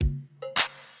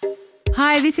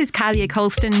Hi, this is Kalia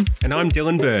Colston. And I'm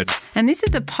Dylan Bird. And this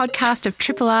is the podcast of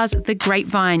Triple R's The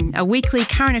Grapevine, a weekly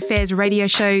current affairs radio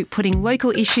show putting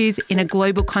local issues in a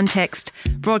global context.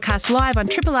 Broadcast live on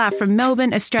Triple R from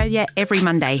Melbourne, Australia, every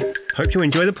Monday. Hope you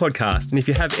enjoy the podcast. And if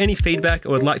you have any feedback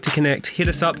or would like to connect, hit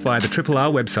us up via the Triple R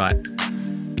website.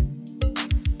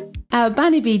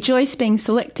 Barnaby Joyce being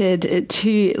selected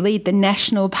to lead the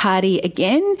National Party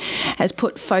again has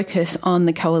put focus on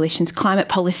the coalition's climate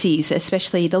policies,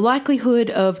 especially the likelihood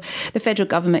of the federal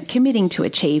government committing to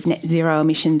achieve net zero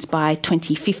emissions by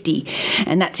 2050.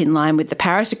 And that's in line with the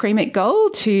Paris Agreement goal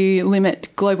to limit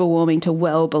global warming to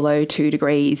well below 2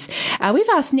 degrees. We've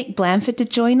asked Nick Blandford to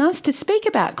join us to speak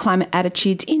about climate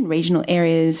attitudes in regional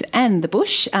areas and the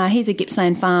bush. He's a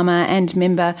Gippsland farmer and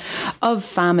member of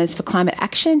Farmers for Climate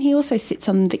Action. He also sits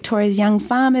on Victoria's Young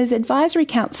Farmers Advisory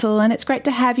Council, and it's great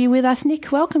to have you with us,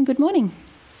 Nick. Welcome. Good morning.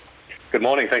 Good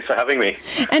morning. Thanks for having me.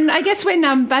 And I guess when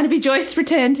Barnaby Joyce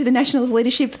returned to the Nationals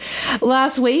leadership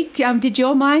last week, did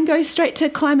your mind go straight to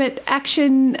climate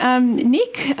action,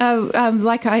 Nick?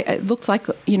 It looks like,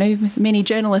 many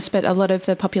journalists, but a lot of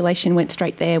the population went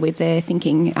straight there with their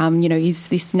thinking, is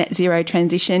this net zero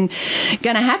transition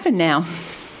going to happen now?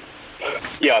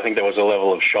 Yeah, I think there was a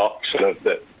level of shock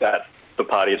that the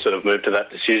party had sort of moved to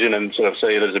that decision and sort of see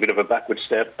it as a bit of a backward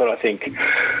step. But I think,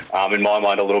 in my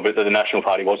mind, a little bit that the National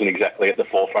Party wasn't exactly at the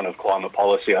forefront of climate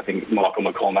policy. I think Michael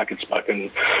McCormack had spoken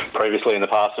previously in the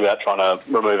past about trying to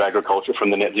remove agriculture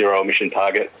from the net zero emission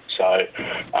target. So,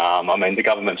 the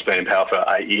government's been in power for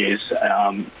 8 years.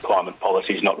 Climate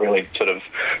policy is not really sort of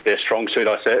their strong suit,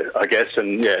 I guess,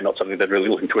 and not something they're really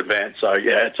looking to advance. So,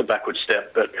 it's a backward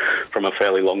step, but from a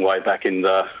fairly long way back in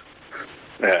their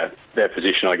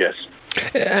position, I guess.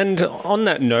 And on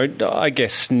that note, I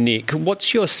guess, Nick,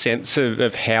 what's your sense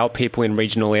of how people in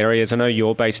regional areas, I know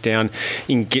you're based down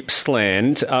in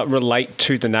Gippsland, relate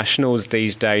to the Nationals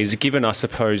these days, given, I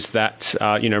suppose, that,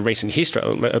 recent history,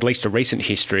 at least a recent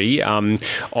history,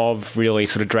 of really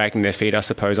sort of dragging their feet, I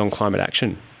suppose, on climate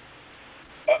action?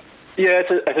 Yeah,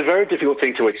 it's a very difficult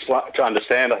thing to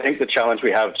understand. I think the challenge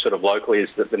we have sort of locally is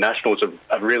that the Nationals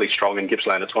are really strong in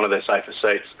Gippsland. It's one of their safest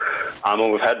seats.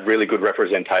 And we've had really good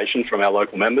representation from our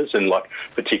local members, and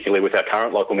particularly with our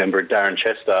current local member, Darren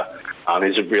Chester,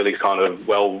 who's a really kind of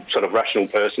rational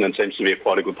person and seems to be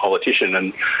quite a good politician.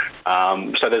 And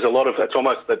so there's a lot of, it's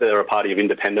almost that they're a party of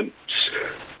independence,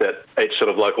 that each sort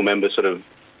of local member sort of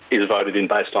is voted in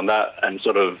based on that, and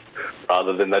sort of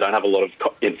rather than they don't have a lot of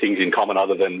things in common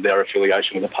other than their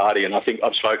affiliation with the party. And I think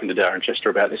I've spoken to Darren Chester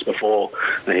about this before,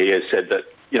 and he has said that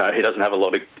he doesn't have a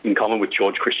lot in common with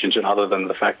George Christensen other than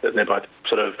the fact that they're both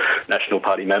sort of National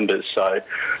Party members. So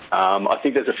I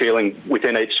think there's a feeling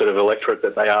within each sort of electorate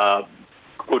that they are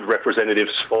good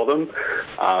representatives for them.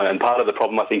 And part of the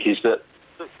problem, I think, is that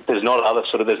there's not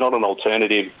an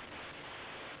alternative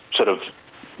sort of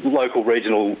local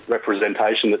regional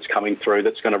representation that's coming through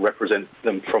that's going to represent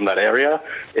them from that area.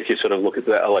 If you sort of look at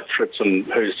the electorates and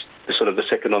who's sort of the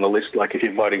second on the list, like if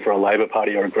you're voting for a Labor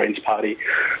Party or a Greens Party,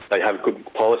 they have good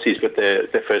policies, but their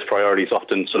first priority is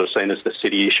often sort of seen as the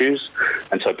city issues.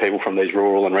 And so people from these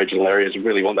rural and regional areas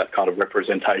really want that kind of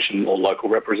representation or local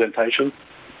representation.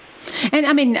 And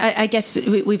I guess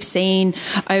we've seen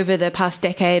over the past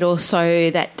decade or so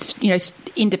that,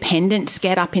 independents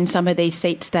get up in some of these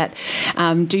seats that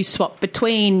do swap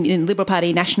between Liberal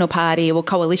Party, National Party or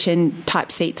coalition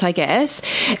type seats, I guess.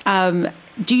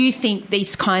 Do you think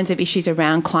these kinds of issues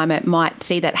around climate might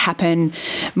see that happen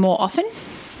more often?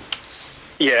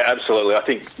 Yeah, absolutely. I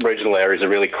think regional areas are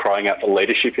really crying out for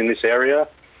leadership in this area.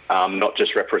 Not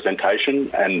just representation,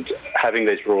 and having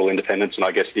these rural independents, and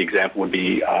I guess the example would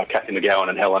be Cathy McGowan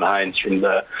and Helen Haynes from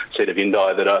the seat of Indi,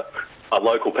 that are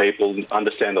local people,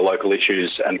 understand the local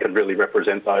issues and can really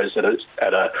represent those at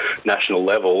a national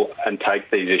level and take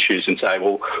these issues and say,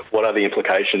 well, what are the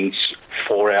implications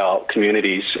for our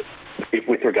communities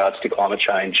with regards to climate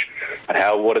change,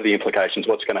 and what are the implications,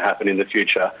 what's going to happen in the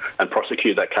future, and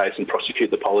prosecute that case and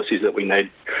prosecute the policies that we need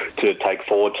to take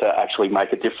forward to actually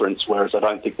make a difference, whereas I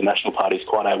don't think the National Party is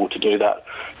quite able to do that,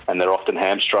 and they're often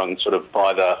hamstrung sort of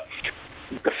by the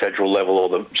federal level or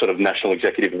the sort of national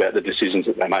executive about the decisions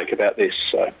that they make about this.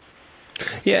 So.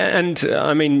 Yeah,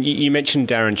 and you mentioned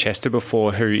Darren Chester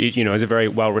before, who is a very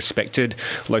well-respected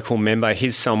local member.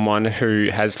 He's someone who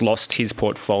has lost his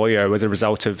portfolio as a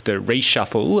result of the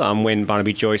reshuffle when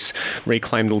Barnaby Joyce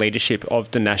reclaimed the leadership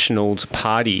of the Nationals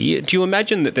Party. Do you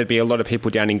imagine that there'd be a lot of people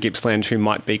down in Gippsland who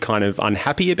might be kind of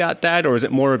unhappy about that, or is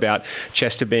it more about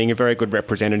Chester being a very good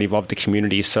representative of the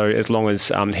community? So as long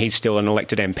as he's still an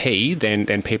elected MP,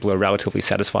 then people are relatively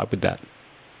satisfied with that?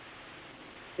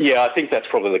 Yeah, I think that's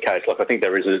probably the case. Like, I think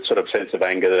there is a sort of sense of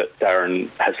anger that Darren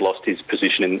has lost his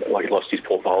position lost his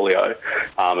portfolio,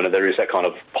 and there is that kind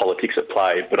of politics at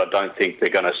play. But I don't think they're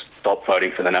going to stop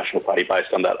voting for the National Party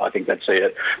based on that. I think they'd see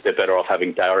it. They're better off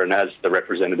having Darren as the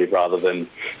representative rather than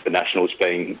the Nationals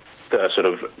being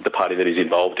the party that he's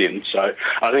involved in. So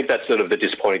I think that's sort of the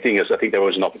disappointing thing, is I think there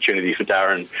was an opportunity for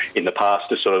Darren in the past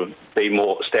to sort of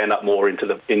stand up more in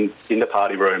the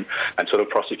party room and sort of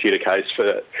prosecute a case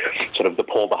for sort of the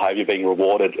poor behaviour being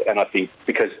rewarded. And I think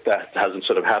because that hasn't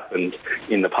sort of happened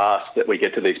in the past, that we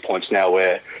get to these points now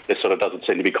where there sort of doesn't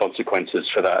seem to be consequences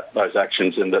for those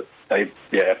actions, and that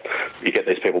you get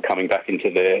these people coming back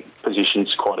into their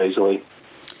positions quite easily.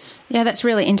 Yeah, that's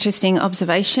really interesting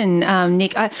observation,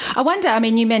 Nick. I wonder, I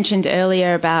mean, you mentioned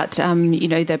earlier about,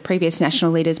 the previous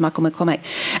national leaders, Michael McCormack,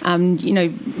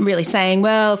 really saying,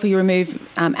 well, if we remove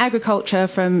agriculture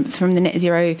from the net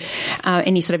zero,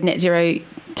 any sort of net zero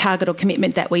target or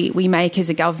commitment that we make as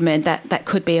a government, that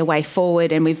could be a way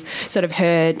forward. And we've sort of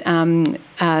heard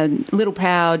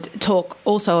Littleproud talk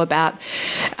also about,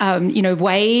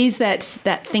 ways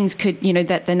that things could,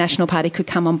 that the National Party could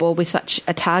come on board with such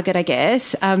a target, I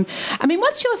guess.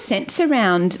 What's your sense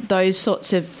around those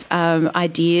sorts of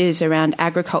ideas around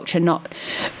agriculture not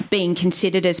being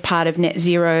considered as part of net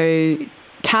zero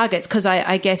targets? Because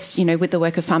I guess, with the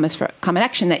work of Farmers for Climate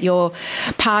Action that you're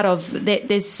part of,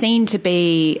 there's seen to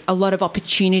be a lot of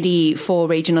opportunity for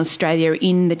regional Australia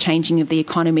in the changing of the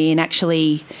economy, and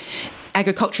actually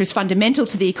agriculture is fundamental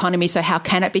to the economy, so how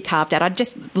can it be carved out? I'd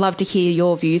just love to hear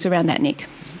your views around that, Nick.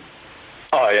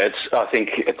 Oh, yeah, I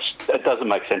think it doesn't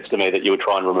make sense to me that you would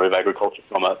try and remove agriculture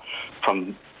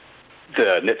from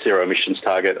the net zero emissions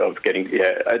target of getting,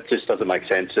 it just doesn't make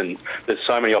sense. And there's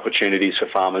so many opportunities for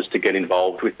farmers to get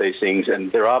involved with these things.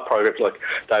 And there are programs like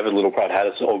David Littleproud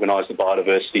has organised the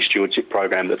biodiversity stewardship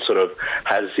program that sort of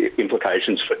has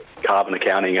implications for carbon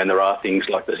accounting. And there are things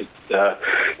like the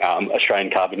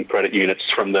Australian carbon credit units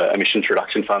from the Emissions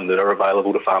Reduction Fund that are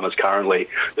available to farmers currently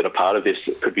that are part of this,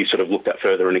 that could be sort of looked at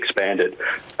further and expanded.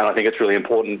 And I think it's really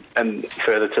important. And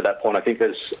further to that point, I think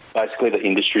there's basically the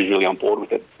industry is really on board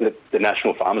with it. The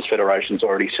National Farmers Federation's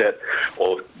already set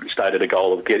or stated a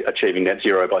goal of achieving net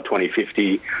zero by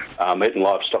 2050. Meat and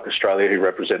Livestock Australia, who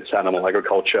represents animal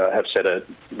agriculture, have set a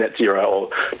net zero,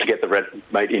 or to get the red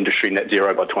meat industry net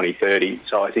zero by 2030.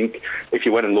 So I think if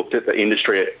you went and looked at the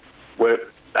industry, where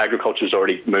agriculture is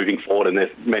already moving forward and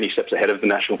they're many steps ahead of the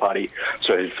National Party.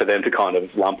 So for them to kind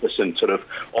of lump us and sort of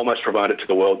almost promote it to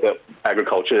the world that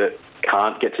agriculture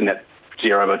can't get to net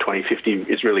zero by 2050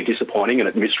 is really disappointing, and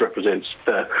it misrepresents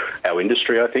our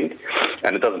industry, I think,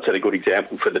 and it doesn't set a good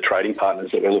example for the trading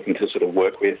partners that we're looking to sort of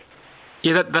work with.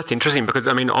 Yeah, that's interesting because,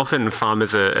 often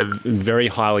farmers are very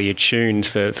highly attuned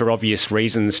for obvious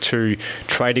reasons to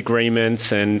trade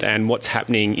agreements and what's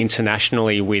happening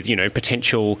internationally with,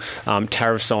 potential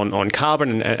tariffs on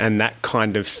carbon and that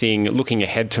kind of thing, looking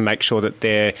ahead to make sure that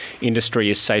their industry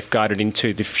is safeguarded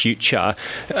into the future.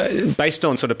 Based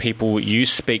on sort of people you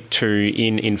speak to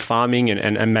in farming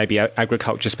and maybe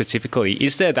agriculture specifically,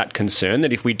 is there that concern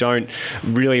that if we don't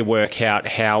really work out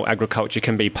how agriculture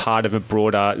can be part of a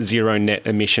broader zero net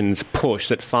emissions push,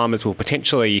 that farmers will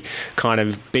potentially kind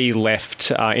of be left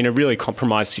in a really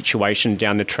compromised situation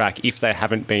down the track if they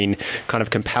haven't been kind of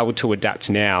compelled to adapt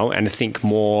now and think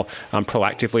more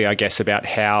proactively, I guess, about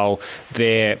how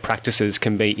their practices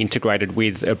can be integrated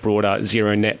with a broader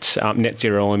net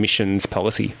zero emissions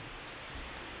policy?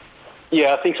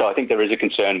 Yeah, I think so. I think there is a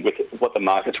concern with what the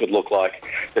markets would look like.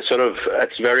 It's a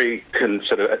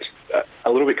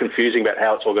little bit confusing about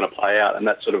how it's all going to play out, and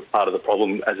that's sort of part of the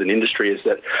problem as an industry, is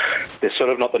that there's sort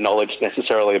of not the knowledge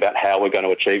necessarily about how we're going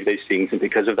to achieve these things, and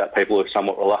because of that, people are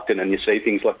somewhat reluctant, and you see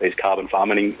things like these carbon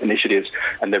farming initiatives,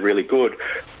 and they're really good,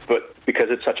 but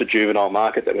because it's such a juvenile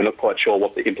market that we're not quite sure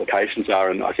what the implications are,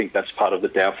 and I think that's part of the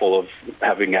downfall of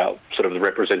having our sort of the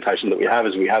representation that we have,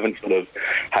 is we haven't sort of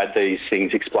had these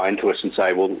things explained to us and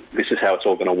say, well, this is how it's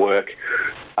all going to work.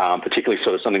 Particularly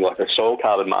sort of something like the soil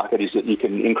carbon market, is that you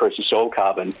can increase your soil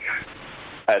carbon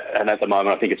and at the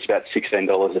moment I think it's about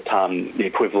 $16 a tonne, the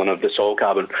equivalent of the soil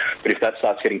carbon. But if that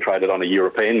starts getting traded on a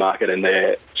European market and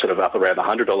they're sort of up around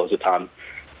 $100 a tonne,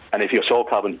 and if your soil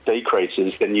carbon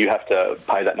decreases, then you have to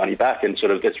pay that money back, and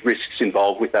sort of there's risks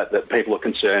involved with that people are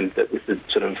concerned that with the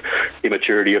sort of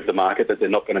immaturity of the market that they're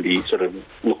not going to be sort of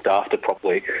looked after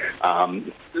properly.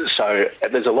 So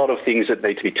there's a lot of things that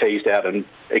need to be teased out and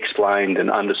explained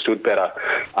and understood better,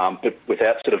 but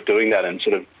without sort of doing that and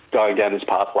sort of going down this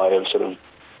pathway of sort of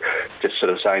just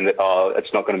sort of saying that,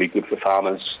 it's not going to be good for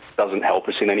farmers, doesn't help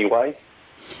us in any way.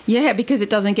 Yeah, because it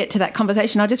doesn't get to that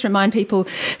conversation. I'll just remind people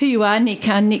who you are, Nick.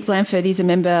 Nick Blandford is a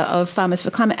member of Farmers for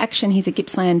Climate Action. He's a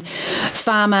Gippsland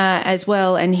farmer as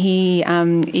well, and he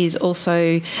is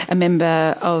also a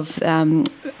member of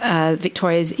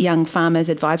Victoria's Young Farmers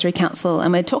Advisory Council.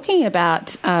 And we're talking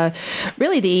about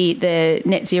really the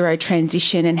net zero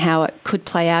transition and how it could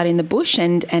play out in the bush,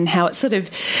 and how it's sort of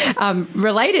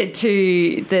related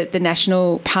to the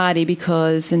National Party,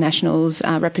 because the Nationals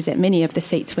represent many of the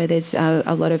seats where there's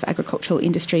a lot of agricultural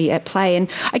industry at play. And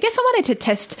I guess I wanted to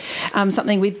test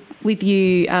something with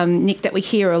you, Nick, that we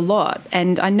hear a lot.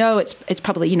 And I know it's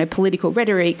probably, political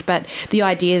rhetoric, but the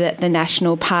idea that the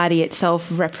National Party itself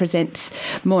represents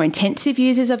more intensive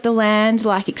users of the land,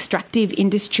 like extractive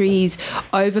industries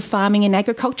over farming and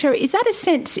agriculture. Is that a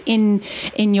sense in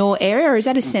your area, or is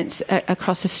that a sense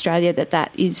across Australia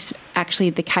that is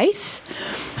actually the case?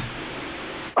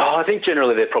 I think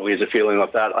generally there probably is a feeling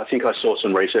like that. I think I saw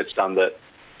some research done that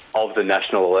of the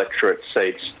national electorate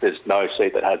seats, there's no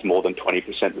seat that has more than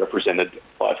 20% represented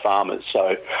by farmers.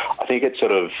 So I think it's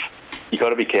sort of, you've got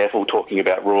to be careful talking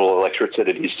about rural electorates that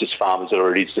it is just farmers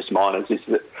or it is just miners. Is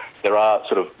that there are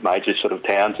sort of major sort of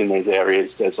towns in these areas.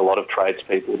 There's a lot of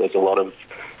tradespeople. There's a lot of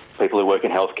people who work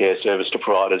in healthcare, service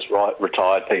providers,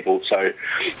 retired people. So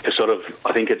to sort of,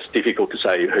 I think it's difficult to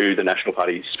say who the National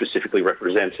Party specifically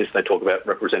represents if they talk about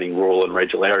representing rural and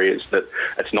regional areas, that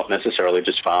it's not necessarily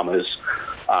just farmers.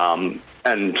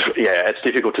 And yeah, it's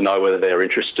difficult to know whether their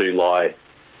interests do lie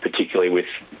particularly with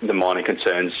the mining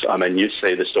concerns. I mean, you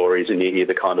see the stories and you hear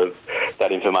the kind of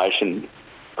that information,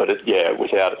 but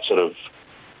without sort of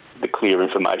the clear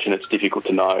information, it's difficult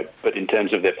to know. But in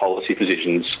terms of their policy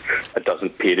positions, it doesn't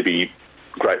appear to be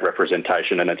great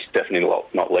representation, and it's definitely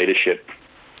not leadership.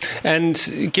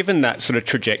 And given that sort of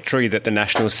trajectory that the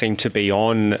Nationals seem to be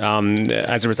on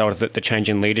as a result of the change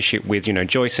in leadership with,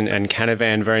 Joyce and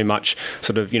Canavan very much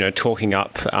sort of, talking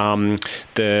up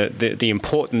the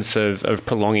importance of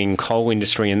prolonging coal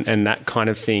industry and that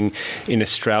kind of thing in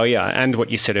Australia, and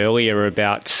what you said earlier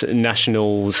about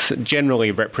Nationals generally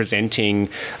representing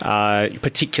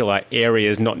particular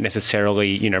areas, not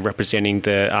necessarily, representing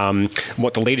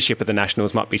what the leadership of the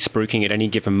Nationals might be spruiking at any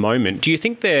given moment. Do you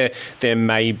think there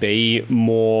may be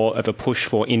more of a push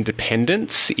for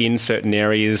independence in certain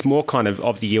areas, more kind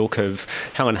of the ilk of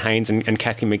Helen Haines and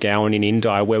Cathy McGowan in Indi,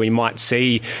 where we might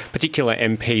see particular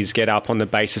MPs get up on the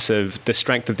basis of the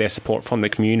strength of their support from the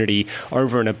community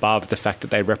over and above the fact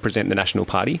that they represent the National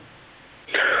Party?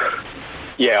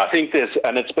 Yeah, I think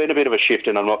and it's been a bit of a shift,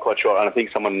 and I'm not quite sure, and I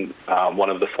think one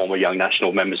of the former Young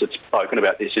National members that's spoken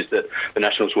about this, is that the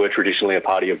Nationals were traditionally a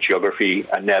party of geography,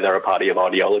 and now they're a party of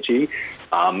ideology.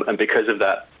 And because of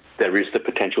that, there is the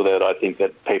potential there that I think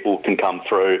that people can come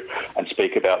through and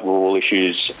speak about rural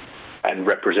issues and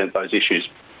represent those issues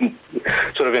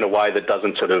sort of in a way that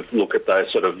doesn't sort of look at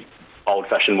those sort of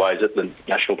old-fashioned ways that the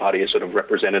National Party has sort of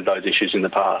represented those issues in the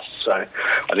past. So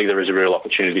I think there is a real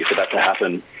opportunity for that to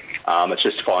happen. It's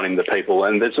just finding the people.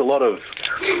 And there's a lot of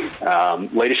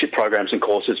leadership programs and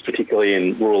courses, particularly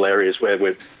in rural areas, where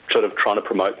we're sort of trying to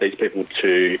promote these people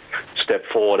to step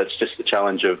forward. It's just the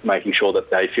challenge of making sure that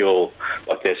they feel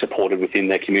like they're supported within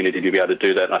their community to be able to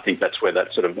do that. And I think that's where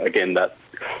that sort of, again, that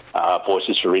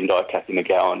Voices for Indi, Cathy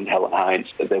McGowan, Helen Haines,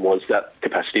 that there was that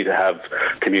capacity to have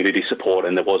community support,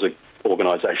 and there was a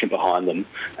organisation behind them,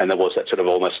 and there was that sort of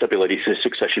almost stability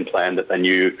succession plan that they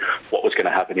knew what was going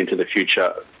to happen into the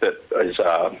future. That is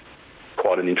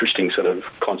quite an interesting sort of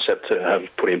concept to have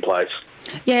put in place.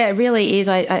 Yeah, it really is.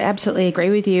 I absolutely agree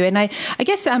with you. And I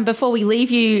guess before we leave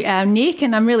you, Nick,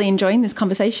 and I'm really enjoying this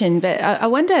conversation, but I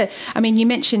wonder, I mean, you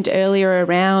mentioned earlier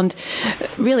around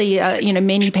really,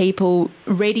 many people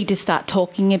ready to start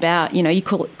talking about, you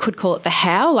could call it the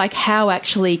how, like how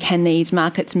actually can these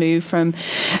markets move from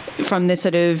the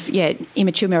sort of,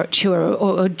 immature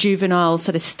or juvenile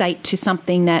sort of state to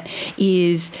something that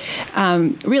is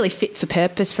really fit for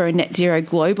purpose for a net zero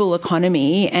global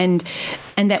economy, and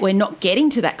that we're not getting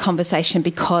to that conversation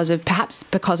because of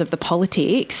the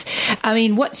politics. I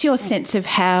mean, what's your sense of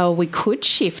how we could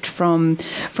shift from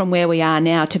where we are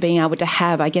now to being able to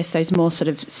have, I guess, those more sort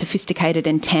of sophisticated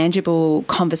and tangible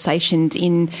conversations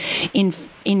in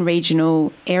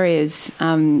regional areas,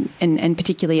 and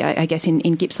particularly, I guess, in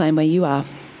Gippsland where you are?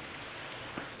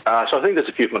 So I think there's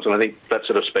a few points, and I think that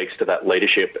sort of speaks to that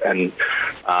leadership. And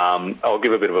I'll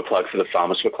give a bit of a plug for the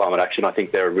Farmers for Climate Action. I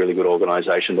think they're a really good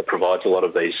organisation that provides a lot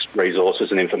of these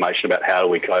resources and information about how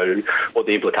we go, what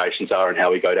the implications are and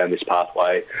how we go down this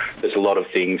pathway. There's a lot of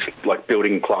things like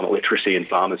building climate literacy in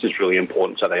farmers is really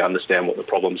important so they understand what the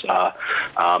problems are.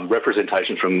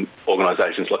 Representation from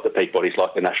organisations like the peak bodies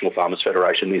like the National Farmers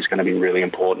Federation is going to be really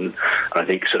important. And I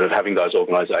think sort of having those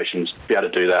organisations be able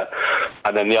to do that.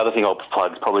 And then the other thing I'll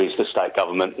plug probably is the state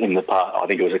government in the part, I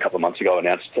think it was a couple of months ago,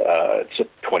 announced it's a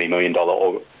 $20 million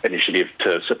initiative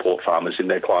to support farmers in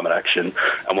their climate action.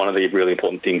 And one of the really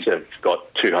important things, they've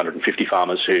got 250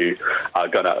 farmers who are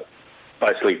going to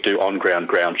basically do on-ground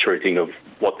ground truthing of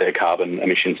what their carbon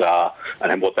emissions are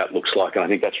and what that looks like. And I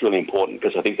think that's really important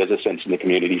because I think there's a sense in the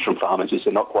community from farmers is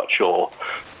they're not quite sure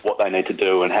what they need to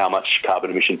do and how much carbon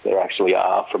emissions there actually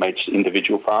are from each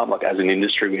individual farm. Like as an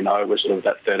industry, we know we're sort of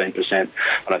at 13%. And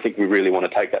I think we really want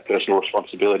to take that personal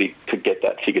responsibility to get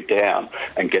that figure down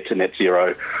and get to net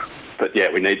zero. But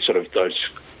yeah, we need sort of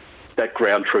that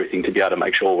ground truthing to be able to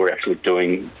make sure we're actually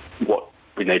doing what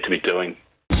we need to be doing.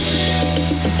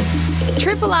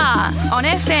 Triple R on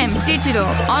FM, digital,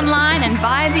 online and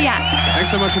via the app. Thanks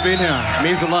so much for being here. It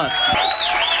means a lot.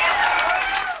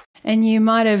 And you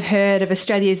might have heard of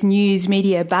Australia's News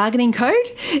Media Bargaining Code.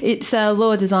 It's a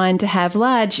law designed to have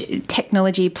large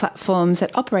technology platforms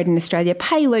that operate in Australia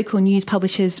pay local news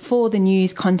publishers for the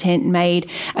news content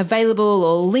made available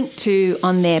or linked to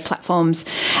on their platforms.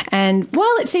 And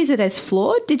while it sees it as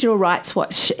flawed, Digital Rights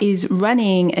Watch is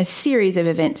running a series of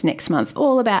events next month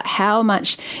all about how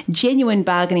much genuine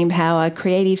bargaining power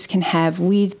creatives can have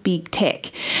with big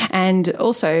tech. And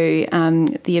also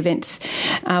the events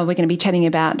we're going to be chatting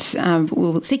about,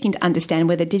 we're seeking to understand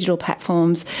whether digital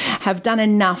platforms have done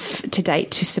enough to date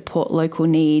to support local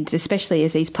needs, especially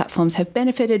as these platforms have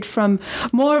benefited from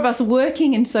more of us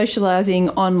working and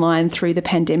socialising online through the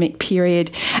pandemic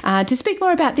period. To speak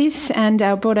more about this and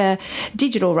our broader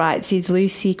digital rights is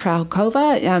Lucie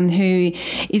Krahulcova, who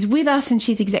is with us, and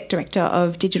she's Exec Director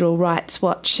of Digital Rights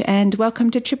Watch. And welcome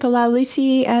to Triple R,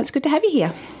 Lucie. It's good to have you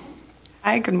here.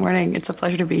 Hi, good morning. It's a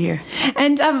pleasure to be here.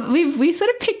 And we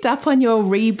sort of picked up on your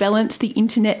Rebalance the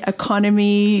Internet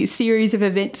Economy series of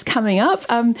events coming up.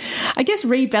 I guess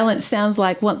Rebalance sounds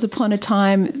like once upon a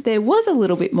time there was a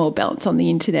little bit more balance on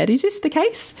the internet. Is this the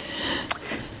case?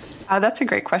 That's a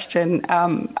great question.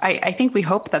 I think we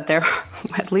hope that there,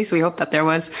 at least we hope that there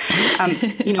was.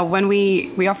 When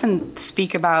we often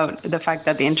speak about the fact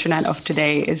that the internet of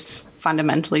today is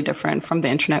fundamentally different from the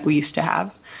internet we used to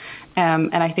have.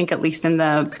 And I think at least in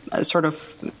the sort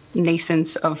of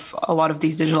nascence of a lot of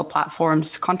these digital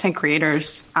platforms, content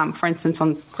creators, for instance,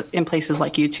 in places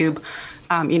like YouTube,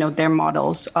 their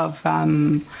models of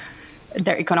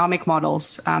their economic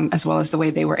models, as well as the way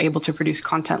they were able to produce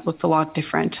content looked a lot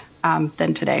different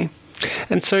than today.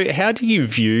 And so how do you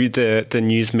view the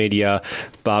news media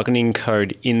bargaining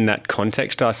code in that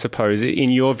context, I suppose?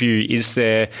 In your view, is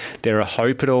there a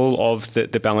hope at all of the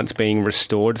balance being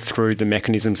restored through the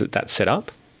mechanisms that's set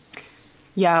up?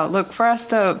 Yeah, look, for us,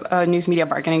 the news media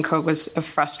bargaining code was a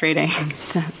frustrating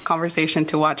conversation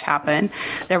to watch happen.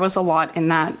 There was a lot in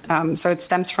that. So it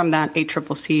stems from that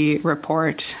ACCC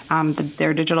report,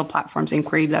 their digital platforms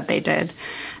inquiry that they did.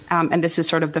 And this is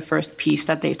sort of the first piece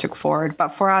that they took forward. But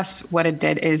for us, what it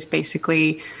did is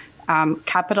basically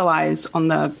capitalize on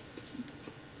the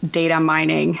data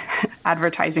mining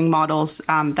advertising models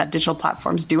that digital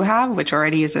platforms do have, which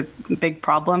already is a big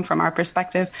problem from our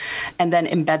perspective, and then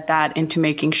embed that into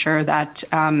making sure that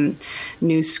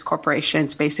news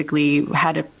corporations basically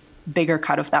had a bigger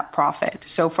cut of that profit.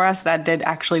 So for us, that did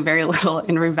actually very little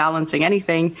in rebalancing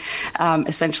anything,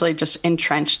 essentially just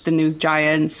entrenched the news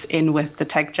giants in with the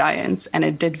tech giants, and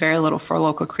it did very little for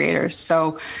local creators.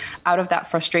 So out of that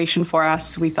frustration for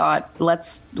us, we thought,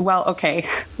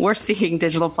 we're seeing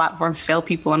digital platforms fail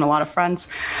people on a lot of fronts.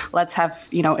 Let's have,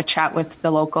 a chat with the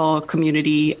local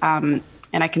community,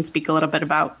 and I can speak a little bit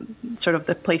about sort of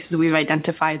the places we've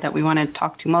identified that we want to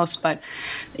talk to most, but,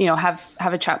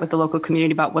 have a chat with the local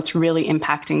community about what's really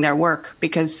impacting their work,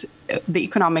 because the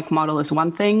economic model is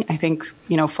one thing. I think,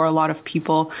 for a lot of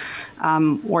people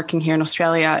working here in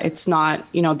Australia, it's not,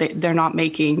 they're not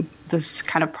making this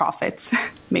kind of profits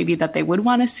maybe that they would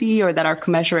want to see, or that are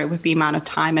commensurate with the amount of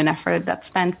time and effort that's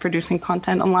spent producing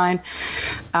content online.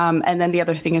 And then the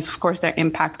other thing is, of course, they're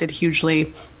impacted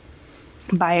hugely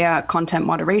by content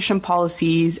moderation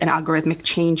policies and algorithmic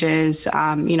changes,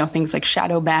 things like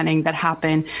shadow banning that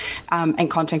happen, and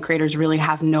content creators really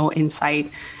have no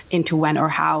insight into when or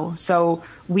how. So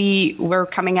we're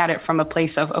coming at it from a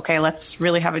place of, okay, let's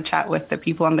really have a chat with the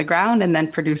people on the ground and then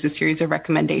produce a series of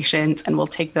recommendations, and we'll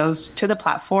take those to the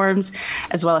platforms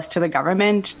as well as to the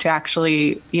government to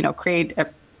actually, create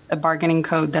a bargaining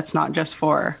code that's not just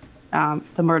for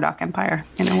the Murdoch empire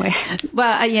in a way.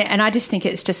 Well, and I just think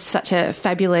it's just such a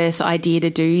fabulous idea to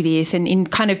do this, and in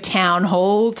kind of town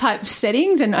hall type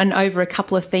settings and over a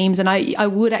couple of themes. And I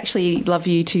would actually love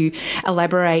you to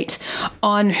elaborate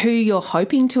on who you're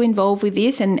hoping to involve with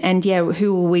this, and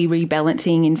who are we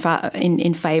rebalancing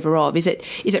in favour of? Is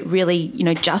it really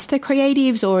just the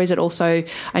creatives, or is it also,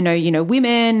 I know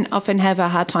women often have a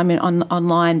hard time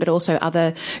online, but also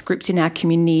other groups in our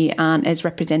community aren't as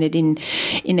represented in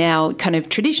our kind of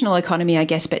traditional economy, I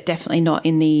guess, but definitely not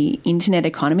in the internet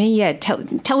economy. Yeah,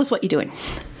 tell us what you're doing.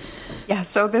 Yeah,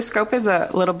 so the scope is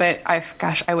a little bit,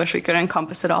 I wish we could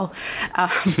encompass it all.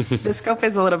 The scope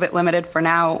is a little bit limited for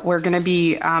now. We're going to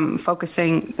be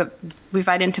focusing, we've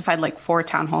identified like 4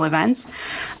 town hall events.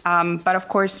 But of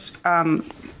course,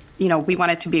 we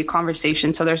want it to be a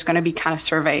conversation. So there's going to be kind of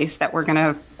surveys that we're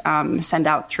going to send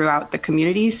out throughout the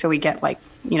community. So we get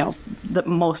the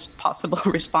most possible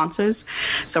responses.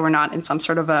 So we're not in some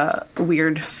sort of a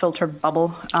weird filter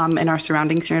bubble in our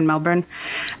surroundings here in Melbourne.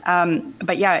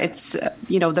 But yeah, it's,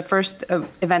 the first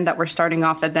event that we're starting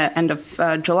off at the end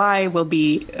of July will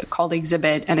be called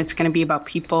Exhibit, and it's going to be about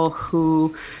people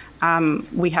who,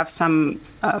 we have some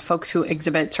folks who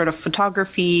exhibit sort of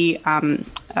photography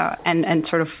and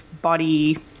sort of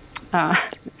body, how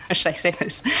should I say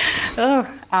this?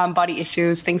 Body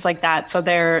issues, things like that. So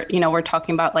they're, we're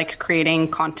talking about like creating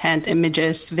content,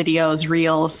 images, videos,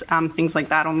 reels, things like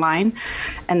that online.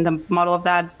 And the model of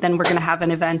that, then we're going to have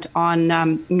an event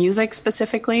on music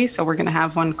specifically. So we're going to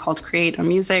have one called Create on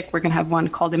Music. We're going to have one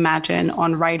called Imagine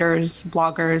on writers,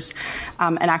 bloggers,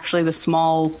 and actually the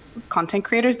small content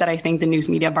creators that I think the News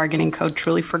Media Bargaining Code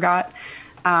truly forgot.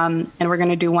 And we're going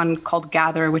to do one called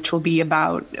Gather, which will be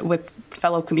about with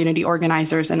fellow community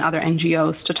organizers and other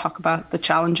NGOs to talk about the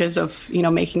challenges of,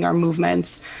 making our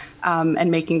movements and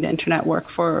making the internet work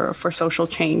for social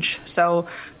change. So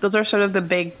those are sort of the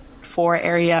big 4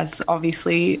 areas.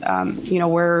 Obviously,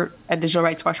 we're at Digital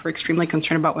Rights Watch, we're extremely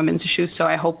concerned about women's issues. So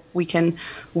I hope we can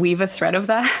weave a thread of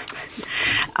that.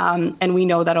 And we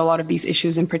know that a lot of these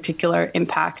issues in particular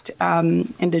impact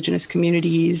Indigenous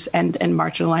communities and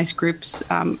marginalized groups.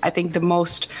 I think the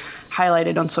most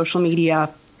highlighted on social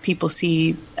media, people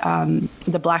see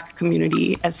the Black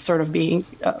community as sort of being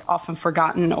often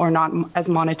forgotten or not as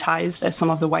monetized as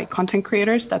some of the white content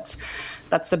creators. That's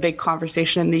the big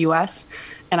conversation in the US.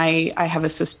 And I have a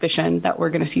suspicion that we're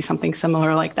going to see something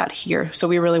similar like that here. So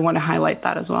we really want to highlight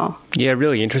that as well. Yeah,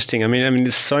 really interesting. I mean,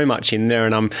 there's so much in there,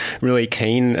 and I'm really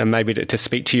keen maybe to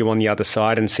speak to you on the other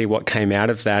side and see what came out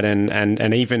of that,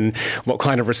 and even what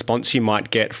kind of response you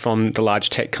might get from the large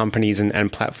tech companies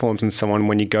and platforms and so on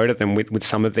when you go to them with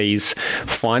some of these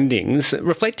findings.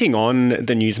 Reflecting on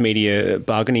the News Media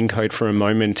Bargaining Code for a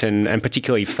moment, and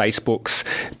particularly Facebook's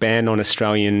ban on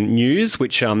Australian news,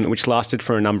 which lasted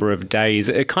for a number of days.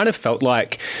 It kind of felt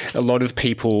like a lot of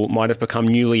people might have become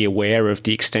newly aware of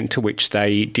the extent to which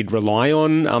they did rely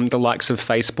on the likes of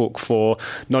Facebook for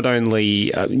not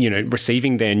only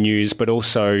receiving their news, but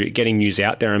also getting news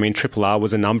out there. I mean, Triple R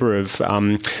was one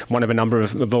of a number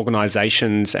of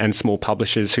organisations and small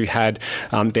publishers who had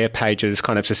their pages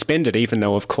kind of suspended, even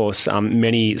though, of course,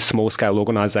 many small-scale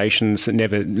organisations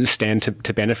never stand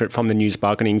to benefit from the News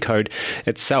Bargaining Code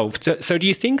itself. So do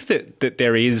you think that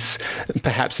there is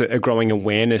perhaps a growing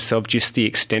awareness of just the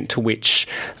extent to which,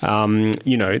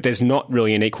 there's not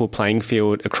really an equal playing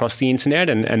field across the internet,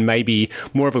 and maybe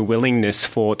more of a willingness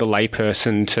for the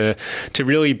layperson to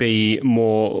really be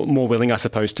more willing, I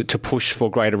suppose, to push for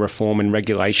greater reform and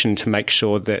regulation to make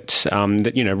sure that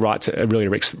rights are really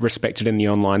respected in the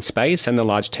online space, and the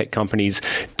large tech companies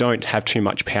don't have too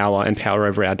much power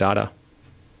over our data?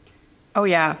 Oh,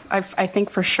 yeah. I think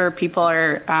for sure people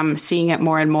are seeing it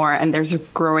more and more, and there's a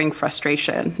growing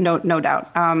frustration, no doubt.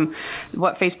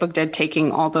 What Facebook did,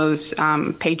 taking all those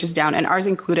pages down, and ours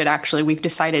included, actually, we've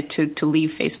decided to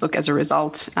leave Facebook as a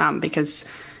result because,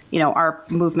 our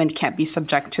movement can't be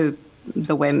subject to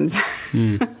the whims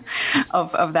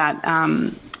of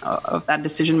that that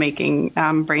decision-making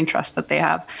brain trust that they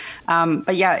have.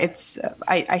 But yeah,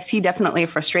 I see definitely a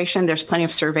frustration. There's plenty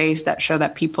of surveys that show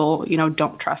that people,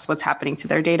 don't trust what's happening to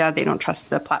their data. They don't trust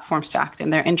the platforms to act in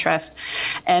their interest.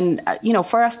 And,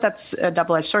 for us, that's a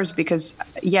double-edged sword because,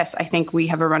 yes, I think we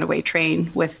have a runaway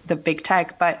train with the big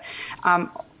tech, but,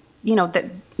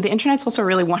 the internet's also a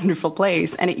really wonderful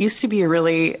place. And it used to be a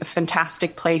really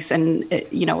fantastic place. And,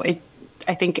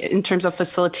 I think in terms of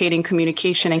facilitating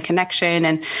communication and connection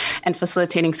and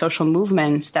facilitating social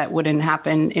movements that wouldn't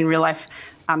happen in real life,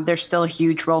 there's still a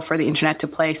huge role for the internet to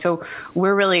play. So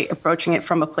we're really approaching it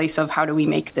from a place of how do we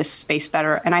make this space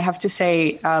better? And I have to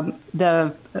say,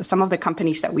 some of the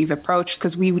companies that we've approached,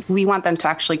 because we want them to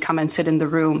actually come and sit in the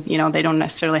room. They don't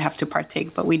necessarily have to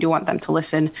partake, but we do want them to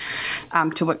listen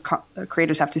to what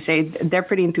creators have to say. They're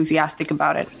pretty enthusiastic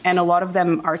about it. And a lot of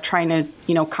them are trying to,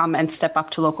 come and step up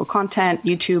to local content.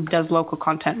 YouTube does local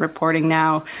content reporting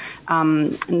now.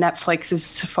 Netflix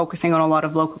is focusing on a lot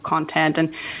of local content.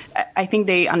 And I think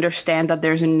they understand that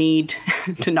there's a need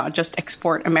to not just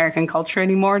export American culture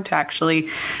anymore, to actually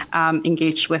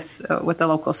engage with the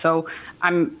locals. So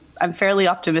I'm fairly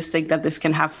optimistic that this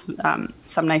can have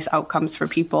some nice outcomes for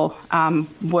people.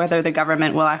 Whether the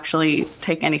government will actually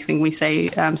take anything we say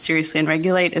seriously and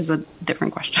regulate is a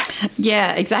different question.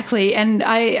 Yeah, exactly. And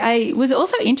I was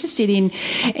also interested in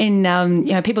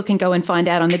people can go and find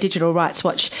out on the Digital Rights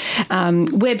Watch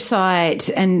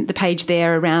website and the page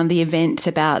there around the events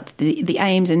about the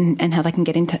aims and how they can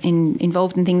get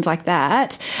involved in things like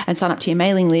that and sign up to your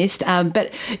mailing list.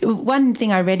 But one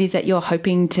thing I read is that you're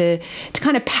hoping to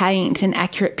kind of paint an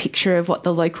accurate picture of what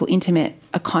the local internet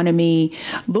economy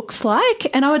looks like.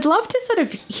 And I would love to sort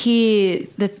of hear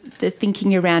the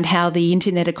thinking around how the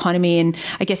internet economy and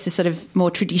I guess the sort of more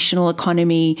traditional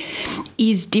economy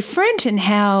is different and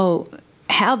how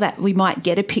that we might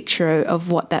get a picture of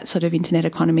what that sort of internet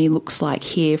economy looks like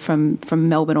here from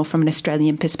Melbourne or from an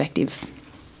Australian perspective.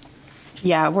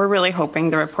 Yeah, we're really hoping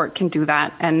the report can do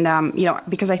that. And,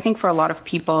 because I think for a lot of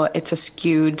people, it's a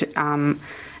skewed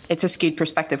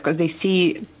perspective because they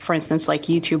see, for instance, like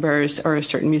YouTubers or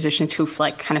certain musicians who've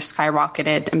kind of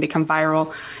skyrocketed and become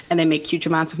viral and they make huge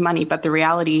amounts of money. But the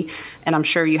reality, and I'm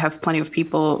sure you have plenty of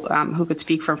people who could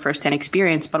speak from firsthand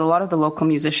experience, but a lot of the local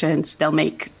musicians, they'll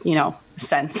make,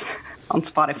 cents on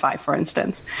Spotify, for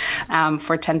instance.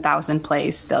 For 10,000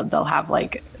 plays, they'll have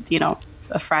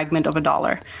a fragment of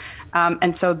 $1.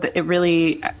 And so it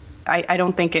really, I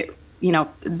don't think it,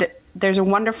 there's a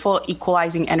wonderful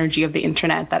equalizing energy of the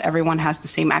internet that everyone has the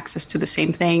same access to the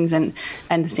same things and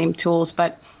the same tools.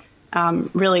 But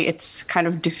really, it's kind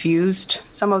of diffused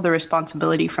some of the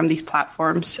responsibility from these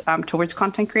platforms towards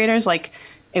content creators. Like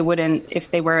it wouldn't, if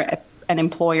they were an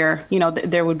employer,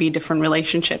 there would be a different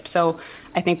relationship. So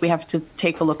I think we have to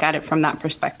take a look at it from that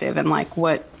perspective and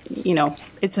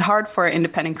it's hard for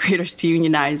independent creators to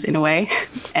unionize in a way.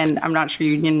 And I'm not sure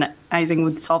unionizing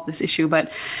would solve this issue,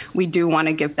 but we do want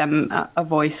to give them a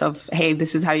voice of, hey,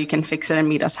 this is how you can fix it and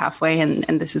meet us halfway. And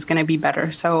this is going to be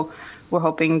better. So we're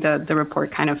hoping the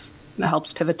report kind of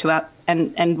helps pivot to that.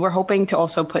 And we're hoping to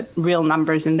also put real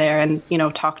numbers in there and,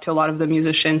 talk to a lot of the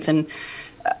musicians. And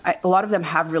a lot of them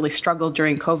have really struggled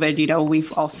during COVID.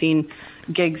 We've all seen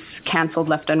gigs canceled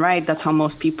left and right. That's how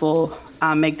most people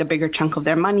make the bigger chunk of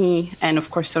their money. And of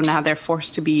course, so now they're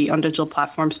forced to be on digital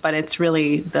platforms, but it's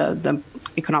really the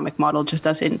economic model just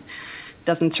doesn't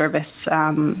service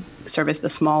the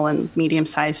small and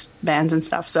medium-sized bands and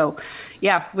stuff. So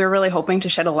yeah, we're really hoping to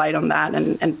shed a light on that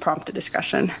and prompt a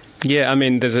discussion. Yeah, I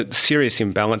mean, there's a serious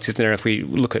imbalance, isn't there? If we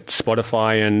look at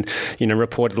Spotify and,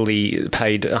 reportedly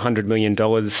paid $100 million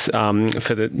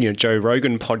for the, Joe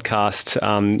Rogan podcast,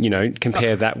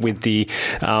 compare that with the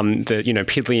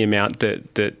piddly amount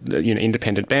that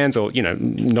independent bands or,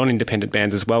 non-independent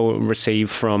bands as well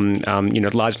receive from,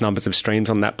 large numbers of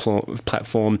streams on that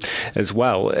platform as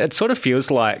well. It sort of feels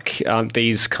like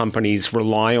these companies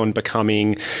rely on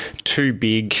becoming too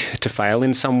big to fail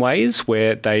in some ways,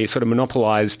 where they sort of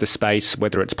monopolise the space,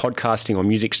 whether it's podcasting or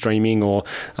music streaming or,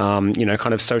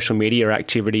 kind of social media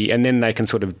activity, and then they can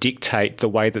sort of dictate the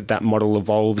way that model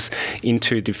evolves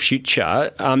into the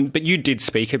future. But you did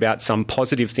speak about some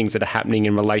positive things that are happening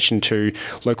in relation to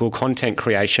local content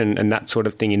creation and that sort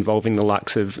of thing involving the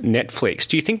likes of Netflix.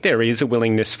 Do you think there is a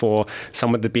willingness for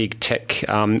some of the big tech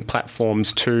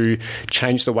platforms to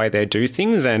change the way they do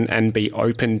things and be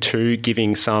open to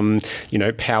giving some,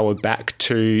 power back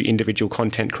to individual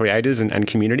content creators and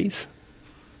communities?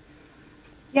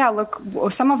 Yeah, look,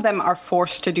 some of them are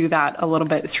forced to do that a little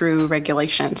bit through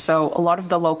regulation. So a lot of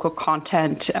the local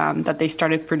content that they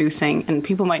started producing, and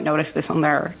people might notice this on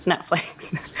their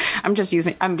Netflix.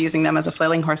 I'm using them as a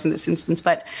flailing horse in this instance,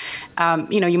 but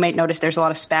you might notice there's a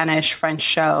lot of Spanish, French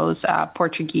shows,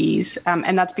 Portuguese,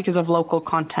 and that's because of local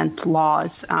content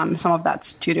laws. Some of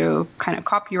that's due to kind of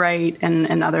copyright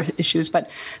and other issues, but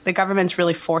the government's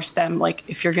really forced them, like,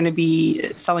 if you're going to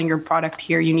be selling your product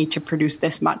here, you need to produce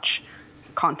this much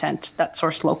content that's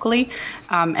sourced locally.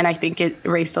 And I think it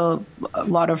raised a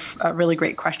lot of really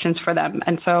great questions for them.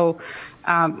 And so,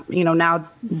 now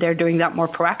they're doing that more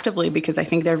proactively because I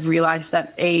think they've realized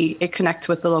that A, it connects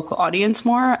with the local audience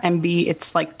more, and B,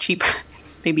 it's like cheaper.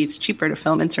 Maybe it's cheaper to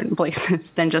film in certain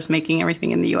places than just making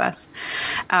everything in the US.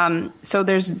 So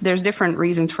there's different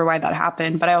reasons for why that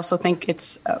happened, but I also think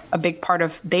it's a big part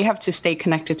of they have to stay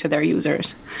connected to their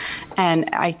users. And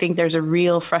I think there's a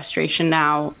real frustration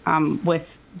now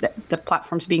with the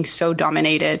platforms being so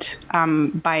dominated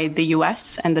by the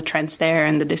US and the trends there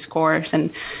and the discourse,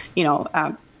 and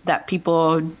that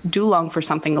people do long for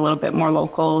something a little bit more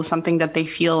local, something that they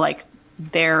feel like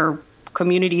their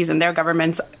communities and their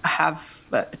governments have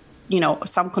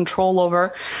some control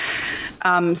over.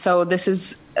 So this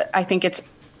is, I think it's,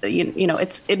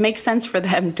 it makes sense for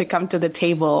them to come to the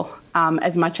table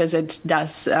as much as it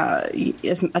does,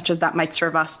 as much as that might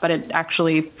serve us, but it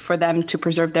actually, for them to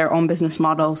preserve their own business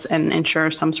models and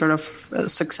ensure some sort of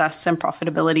success and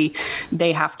profitability,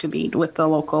 they have to meet the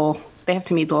local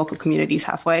communities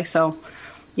halfway. So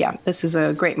yeah, this is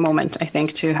a great moment, I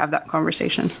think, to have that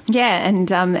conversation. Yeah,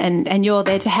 and you're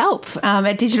there to help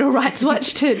at Digital Rights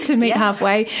Watch to meet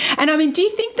halfway. And I mean, do you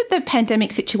think that the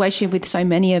pandemic situation with so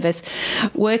many of us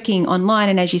working online,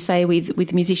 and as you say,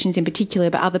 with musicians in particular,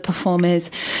 but other performers,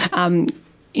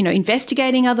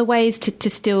 investigating other ways to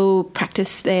still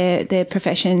practice their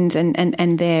professions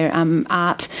and their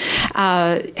art,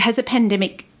 has the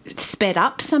pandemic sped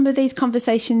up some of these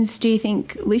conversations, do you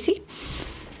think, Lucie?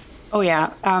 Oh,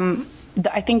 yeah.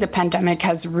 I think the pandemic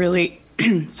has really,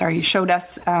 showed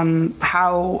us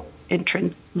how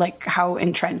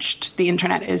entrenched the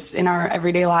internet is in our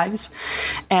everyday lives.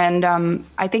 And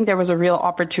I think there was a real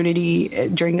opportunity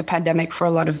during the pandemic for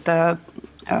a lot of the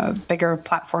bigger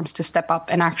platforms to step up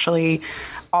and actually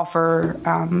offer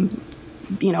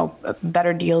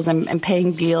better deals and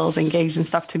paying deals and gigs and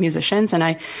stuff to musicians. And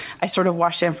I sort of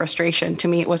watched it in frustration. To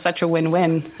me, it was such a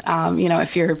win-win.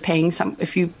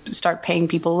 If you start paying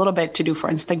people a little bit to do, for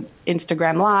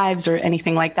Instagram lives or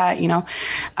anything like that,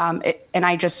 and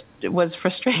I just was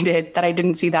frustrated that I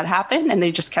didn't see that happen, and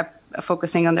they just kept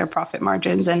focusing on their profit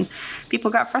margins, and people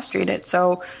got frustrated.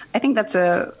 So I think that's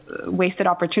a wasted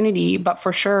opportunity, but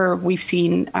for sure we've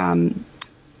seen,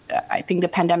 I think the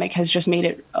pandemic has just made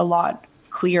it a lot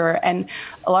clearer, and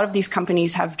a lot of these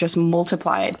companies have just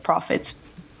multiplied profits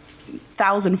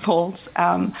thousandfolds.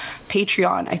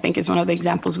 Patreon, I think, is one of the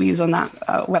examples we use on that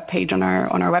webpage on our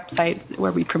website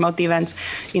where we promote the events.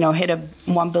 Hit a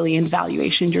 $1 billion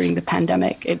valuation during the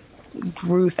pandemic. It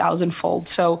grew thousandfold.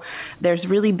 So there's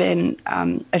really been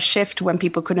a shift when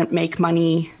people couldn't make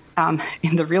money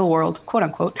in the real world, quote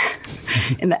unquote,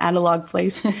 in the analog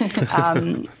place,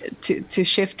 to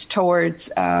shift towards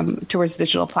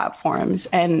digital platforms.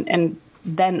 And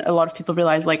then a lot of people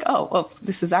realize, like, oh, well,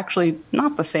 this is actually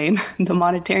not the same. The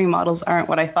monetary models aren't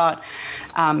what I thought.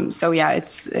 So yeah,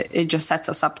 it just sets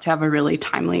us up to have a really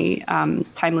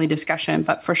timely discussion.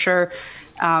 But for sure,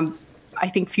 I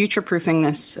think future-proofing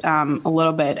this a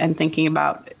little bit and thinking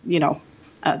about,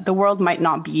 the world might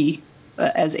not be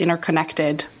as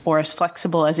interconnected or as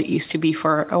flexible as it used to be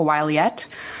for a while yet.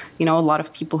 A lot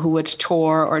of people who would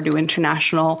tour or do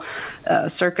international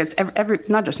circuits,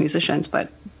 not just musicians, but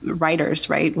writers,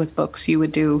 right? With books, you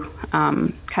would do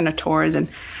kind of tours. And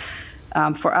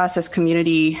for us as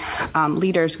community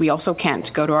leaders, we also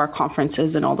can't go to our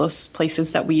conferences and all those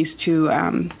places that we used to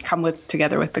come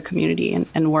together with the community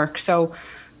and work. So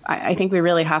I think we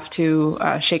really have to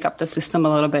shake up the system a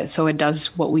little bit so it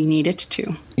does what we need it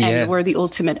to. Yeah. And we're the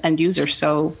ultimate end user,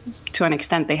 so to an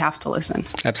extent, they have to listen.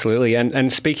 Absolutely.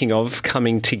 And speaking of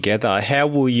coming together, how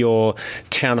will your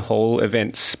town hall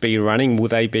events be running? Will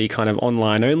they be kind of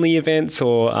online-only events,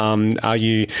 or are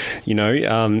you,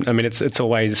 it's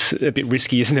always a bit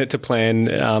risky, isn't it, to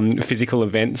plan physical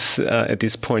events at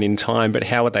this point in time, but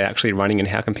how are they actually running, and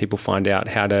how can people find out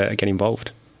how to get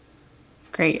involved?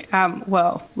 Great.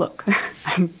 Well, look,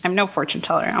 I'm no fortune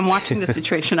teller. I'm watching the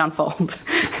situation unfold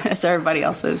as everybody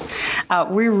else is.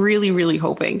 We're really, really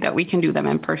hoping that we can do them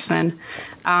in person.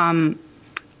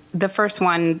 The first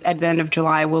one at the end of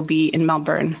July will be in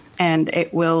Melbourne, and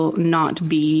it will not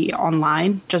be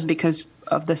online just because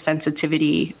of the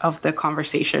sensitivity of the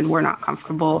conversation. We're not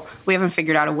comfortable. We haven't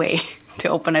figured out a way to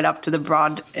open it up to the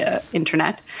broad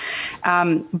internet.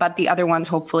 But the other ones,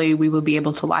 hopefully, we will be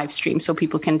able to live stream so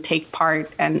people can take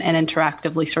part and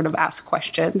interactively sort of ask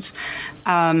questions.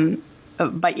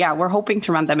 But yeah, we're hoping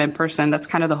to run them in person. That's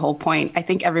kind of the whole point. I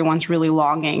think everyone's really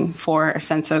longing for a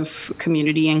sense of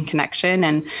community and connection.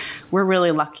 And we're really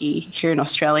lucky here in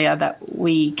Australia that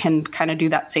we can kind of do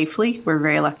that safely. We're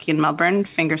very lucky in Melbourne.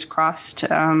 Fingers crossed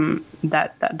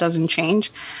that doesn't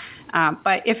change.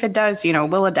 But if it does,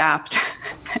 we'll adapt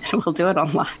and we'll do it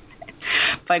online.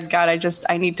 But God,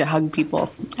 I need to hug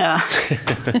people. Maybe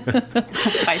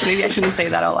I shouldn't say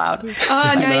that out loud.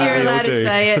 Oh, no, you're allowed to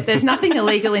say it. There's nothing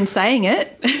illegal in saying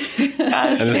it.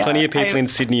 And there's plenty of people in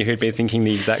Sydney who'd be thinking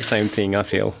the exact same thing, I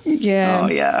feel. Yeah. Oh,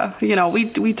 yeah.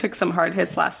 We took some hard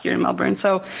hits last year in Melbourne.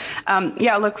 So,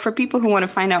 look, for people who want to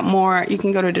find out more, you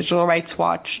can go to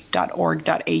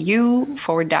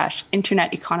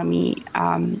digitalrightswatch.org.au/internet economy,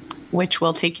 which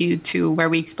will take you to where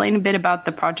we explain a bit about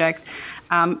the project.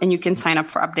 And you can sign up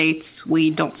for updates. We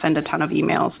don't send a ton of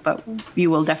emails, but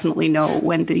you will definitely know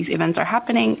when these events are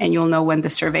happening, and you'll know when the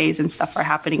surveys and stuff are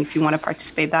happening if you want to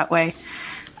participate that way.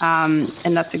 And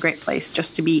that's a great place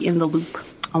just to be in the loop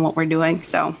on what we're doing.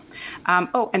 So,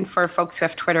 and for folks who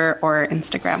have Twitter or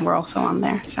Instagram, we're also on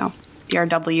there. So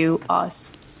DRW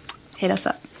Oz, hit us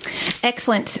up.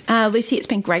 Excellent. Lucie, it's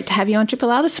been great to have you on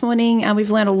Triple R this morning. We've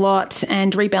learned a lot,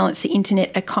 and rebalance the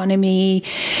internet economy.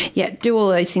 Yeah, do all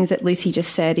those things that Lucie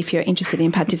just said if you're interested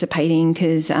in participating,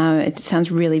 because it sounds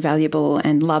really valuable,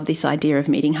 and love this idea of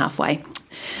meeting halfway.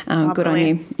 Good on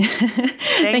you.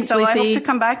 Thanks, so Lucie. I hope to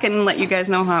come back and let you guys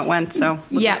know how it went. So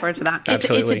looking forward to that. It's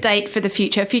a date for the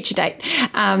future date.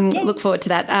 Look forward to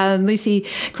that. Lucie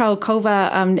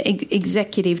Krahulcova,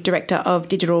 Executive Director of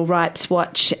Digital Rights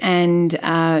Watch, and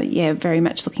very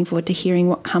much looking forward to hearing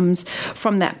what comes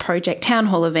from that project. Town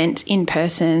hall event in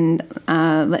person.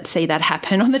 Let's see that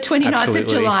happen on the 29th of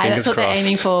July. Fingers That's what they're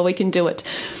aiming for. We can do it.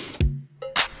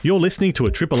 You're listening to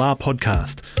a Triple R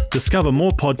podcast. Discover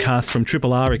more podcasts from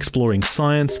Triple R exploring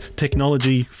science,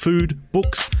 technology, food,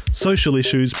 books, social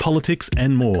issues, politics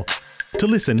and more. To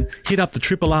listen, hit up the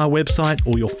Triple R website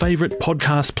or your favourite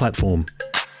podcast platform.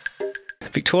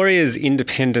 Victoria's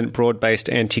Independent Broad-Based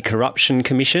Anti-Corruption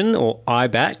Commission, or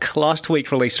IBAC, last week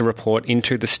released a report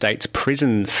into the state's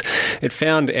prisons. It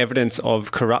found evidence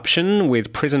of corruption,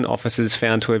 with prison officers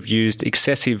found to have used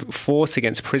excessive force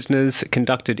against prisoners,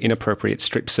 conducted inappropriate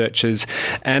strip searches,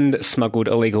 and smuggled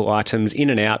illegal items in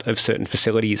and out of certain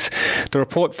facilities. The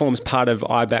report forms part of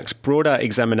IBAC's broader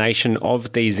examination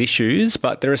of these issues,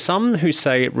 but there are some who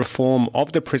say reform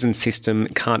of the prison system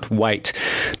can't wait.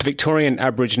 The Victorian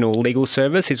Aboriginal Legal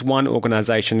Service is one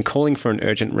organisation calling for an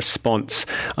urgent response.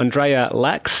 Andreea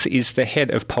Lachsz is the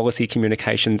head of policy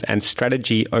communications and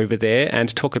strategy over there, and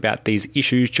to talk about these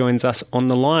issues joins us on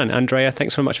the line. Andreea,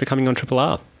 thanks very much for coming on Triple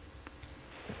R.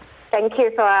 Thank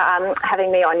you for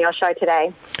having me on your show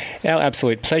today. Our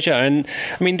absolute pleasure. And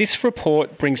I mean, this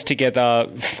report brings together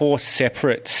 4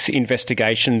 separate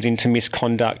investigations into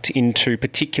misconduct into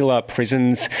particular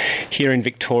prisons here in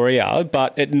Victoria,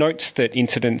 but it notes that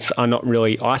incidents are not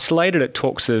really isolated. It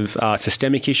talks of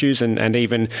systemic issues and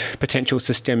even potential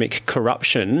systemic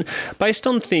corruption. Based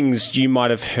on things you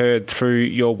might have heard through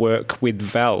your work with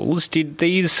VALS, did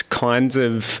these kinds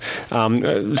of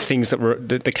things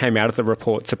that came out of the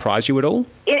report surprise you at all?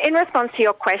 In response to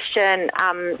your question,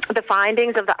 the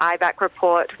findings of the IBAC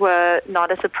report were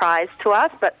not a surprise to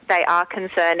us, but they are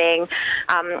concerning,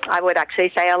 I would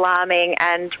actually say alarming,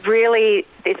 and really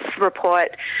this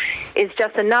report is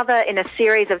just another in a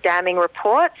series of damning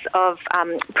reports of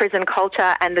prison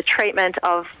culture and the treatment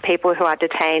of people who are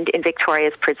detained in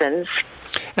Victoria's prisons.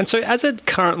 And so as it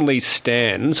currently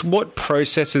stands, what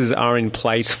processes are in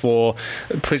place for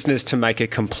prisoners to make a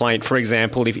complaint? For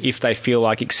example, if they feel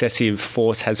like excessive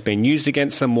force has been used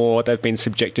against them or they've been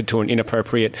subjected to an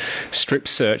inappropriate strip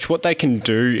search, what they can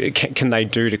do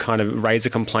to kind of raise a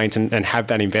complaint and have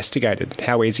that investigated?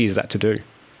 How easy is that to do?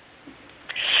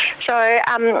 So,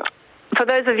 for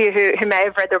those of you who may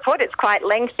have read the report, it's quite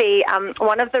lengthy.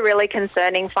 One of the really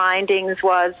concerning findings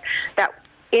was that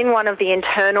in one of the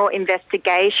internal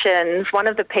investigations, one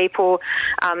of the people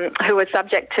who was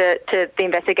subject to the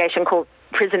investigation called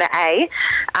Prisoner A,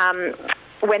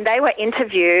 when they were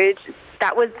interviewed,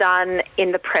 that was done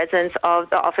in the presence of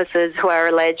the officers who are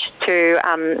alleged to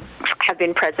have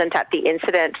been present at the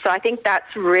incident. So I think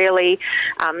that's really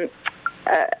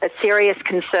a serious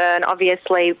concern.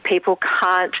 Obviously, people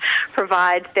can't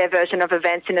provide their version of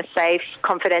events in a safe,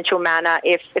 confidential manner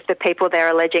if the people they're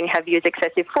alleging have used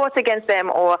excessive force against them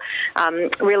or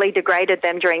really degraded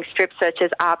them during strip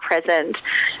searches are present.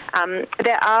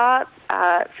 There are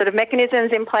sort of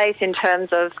mechanisms in place in terms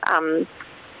of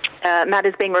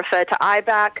matters being referred to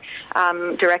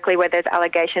IBAC directly where there's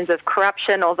allegations of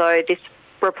corruption, although this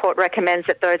report recommends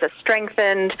that those are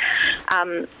strengthened.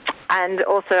 And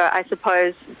also, I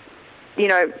suppose, you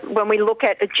know, when we look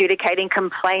at adjudicating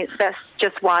complaints, that's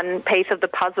just one piece of the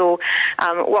puzzle.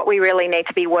 What we really need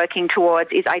to be working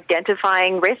towards is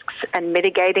identifying risks and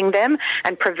mitigating them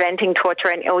and preventing torture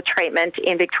and ill treatment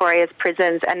in Victoria's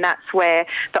prisons. And that's where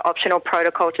the optional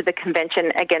protocol to the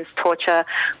Convention Against Torture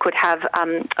could have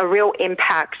a real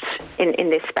impact in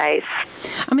this space.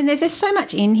 I mean, there's just so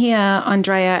much in here,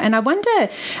 Andreea, and I wonder,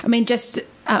 I mean, just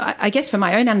I guess for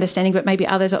my own understanding, but maybe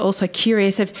others are also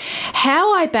curious of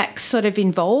how IBAC's sort of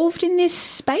involved in this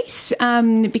space,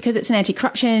 because it's an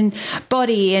anti-corruption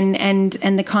body and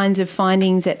the kinds of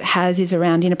findings it has is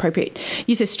around inappropriate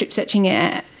use of strip searching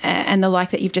and the like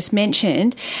that you've just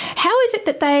mentioned. How is it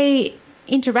that they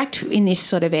interact in this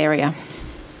sort of area?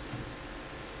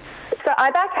 So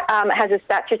IBAC has a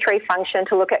statutory function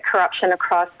to look at corruption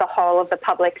across the whole of the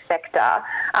public sector,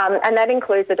 and that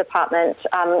includes the Department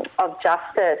of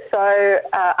Justice. So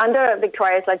under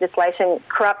Victoria's legislation,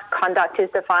 corrupt conduct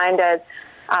is defined as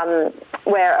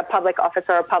where a public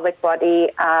officer or a public body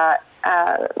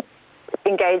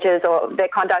engages or their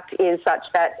conduct is such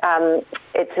that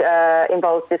it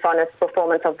involves dishonest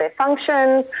performance of their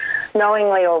functions,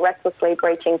 knowingly or recklessly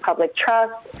breaching public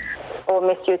trust, or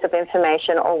misuse of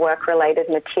information or work-related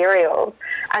materials.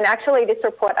 And actually, this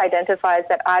report identifies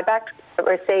that IBAC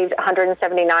received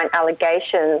 179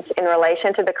 allegations in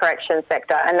relation to the corrections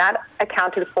sector, and that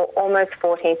accounted for almost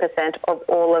 14% of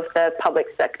all of the public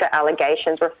sector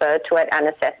allegations referred to it and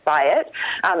assessed by it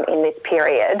in this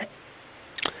period.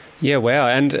 Yeah, wow.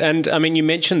 And I mean, you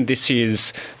mentioned this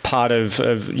is part of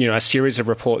you know, a series of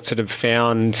reports that have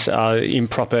found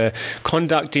improper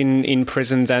conduct in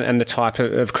prisons and the type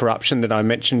of corruption that I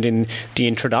mentioned in the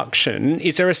introduction.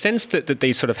 Is there a sense that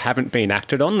these sort of haven't been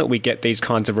acted on, that we get these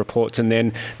kinds of reports and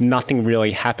then nothing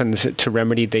really happens to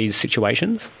remedy these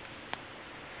situations?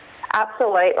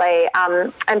 Absolutely,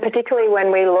 and particularly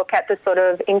when we look at the sort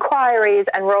of inquiries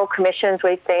and royal commissions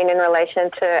we've seen in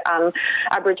relation to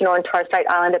Aboriginal and Torres Strait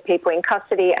Islander people in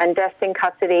custody and deaths in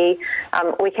custody,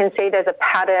 we can see there's a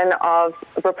pattern of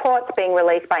reports being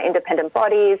released by independent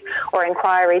bodies or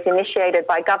inquiries initiated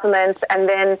by governments, and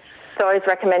then those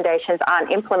recommendations aren't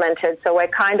implemented. So we're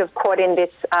kind of caught in this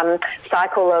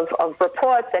cycle of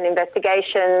reports and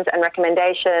investigations and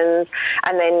recommendations,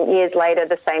 and then years later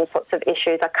the same sorts of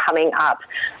issues are coming up.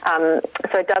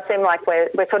 So it does seem like we're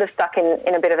sort of stuck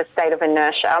in a bit of a state of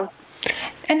inertia.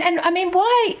 And I mean,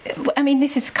 why? I mean,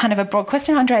 this is kind of a broad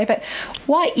question, Andreea, but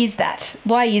why is that?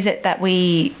 Why is it that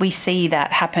we see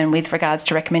that happen with regards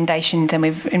to recommendations and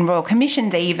in royal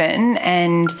commissions even,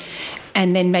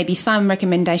 and then maybe some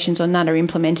recommendations or none are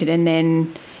implemented, and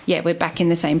then we're back in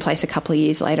the same place a couple of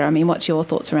years later? I mean, what's your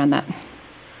thoughts around that?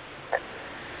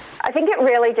 I think it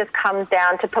really just comes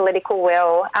down to political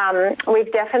will.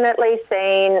 We've definitely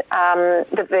seen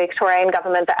the Victorian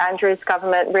government, the Andrews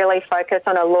government, really focus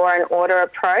on a law and order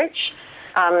approach.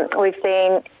 We've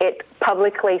seen it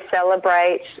publicly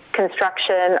celebrate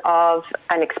construction of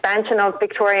an expansion of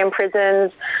Victorian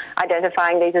prisons,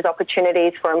 identifying these as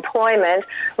opportunities for employment,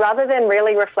 rather than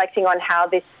really reflecting on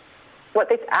what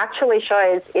this actually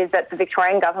shows is that the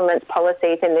Victorian government's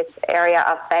policies in this area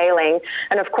are failing.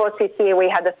 And of course, this year we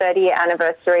had the 30-year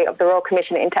anniversary of the Royal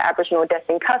Commission into Aboriginal Deaths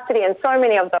in Custody, and so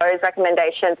many of those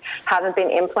recommendations haven't been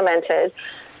implemented.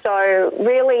 So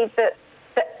really, the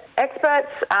experts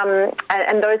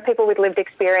and those people with lived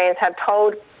experience have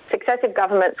told successive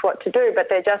governments what to do, but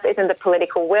there just isn't the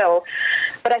political will.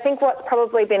 But I think what's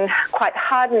probably been quite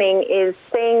heartening is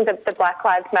seeing the Black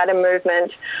Lives Matter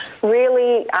movement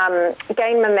really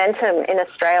gain momentum in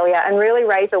Australia and really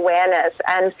raise awareness.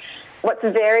 And what's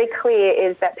very clear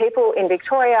is that people in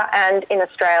Victoria and in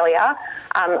Australia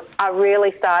are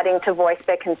really starting to voice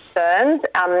their concerns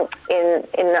in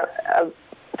a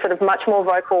sort of much more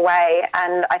vocal way,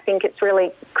 and I think it's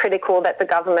really critical that the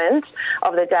government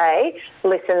of the day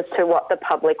listens to what the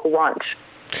public want.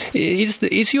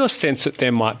 Is your sense that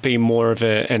there might be more of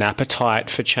an appetite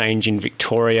for change in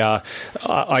Victoria?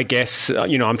 I guess,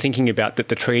 I'm thinking about the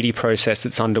treaty process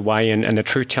that's underway and the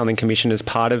Truth-Telling Commission as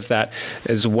part of that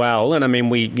as well. And I mean,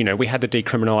 we had the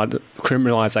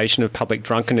decriminalisation of public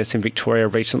drunkenness in Victoria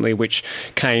recently, which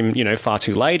came, far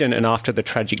too late and after the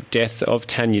tragic death of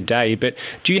Tanya Day. But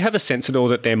do you have a sense at all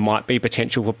that there might be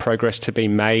potential for progress to be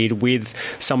made with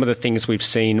some of the things we've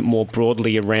seen more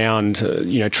broadly around,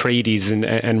 treaties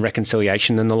and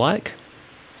reconciliation and the like?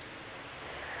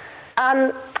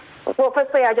 Well,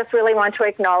 firstly, I just really want to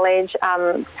acknowledge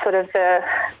sort of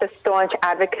the staunch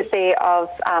advocacy of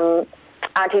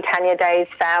Auntie Tanya Day's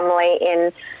family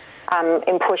in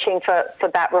pushing for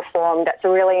that reform. That's a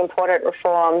really important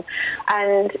reform.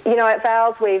 And, at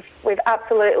VALS, we've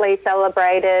absolutely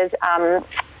celebrated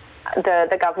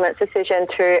the government's decision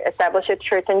to establish a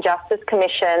Truth and Justice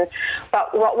Commission.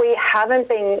 But what we haven't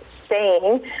been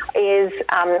seeing is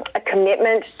a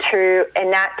commitment to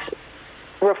enact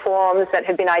reforms that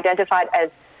have been identified as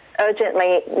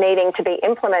urgently needing to be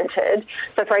implemented.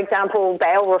 So, for example,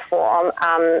 bail reform.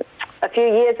 A few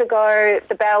years ago,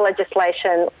 the bail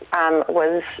legislation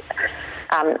was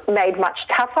made much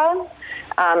tougher.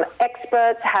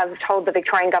 Experts have told the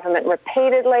Victorian government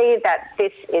repeatedly that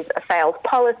this is a failed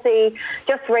policy.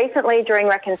 Just recently, during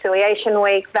Reconciliation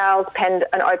Week, VALS penned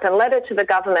an open letter to the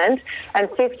government and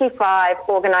 55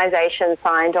 organisations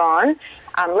signed on.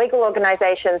 Legal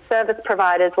organisations, service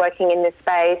providers working in this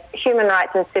space, human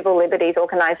rights and civil liberties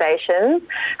organisations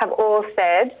have all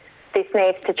said this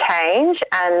needs to change,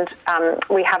 and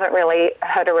we haven't really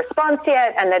heard a response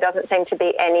yet, and there doesn't seem to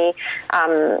be any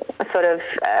sort of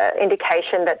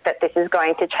indication that this is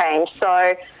going to change. So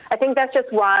I think that's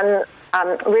just one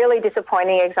really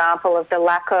disappointing example of the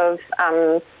lack of,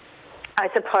 I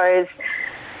suppose,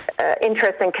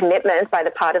 interest and commitment by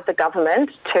the part of the government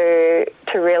to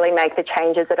really make the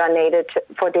changes that are needed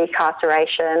for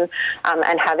decarceration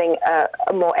and having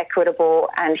a more equitable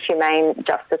and humane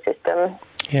justice system.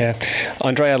 Yeah.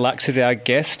 Andreea Lachsz is our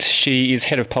guest. She is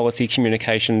Head of Policy,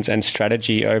 Communications and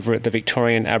Strategy over at the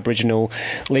Victorian Aboriginal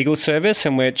Legal Service,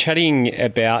 and we're chatting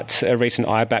about a recent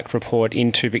IBAC report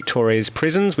into Victoria's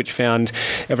prisons, which found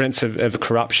evidence of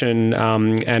corruption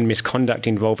and misconduct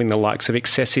involving the likes of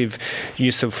excessive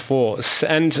use of force.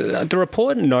 And the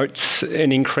report notes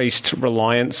an increased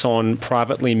reliance on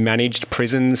privately managed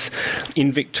prisons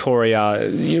in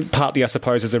Victoria, partly, I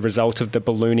suppose, as a result of the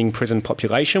ballooning prison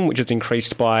population, which has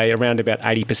increased by around about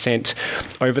 80%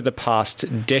 over the past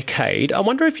decade. I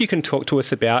wonder if you can talk to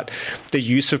us about the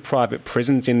use of private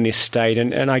prisons in this state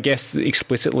and I guess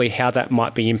explicitly how that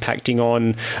might be impacting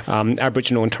on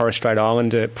Aboriginal and Torres Strait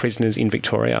Islander prisoners in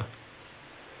Victoria.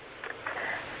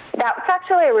 That's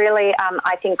actually a really,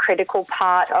 I think, critical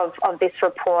part of this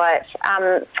report.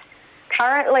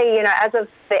 Currently, as of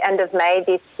the end of May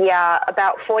this year,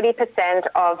 about 40%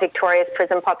 of Victoria's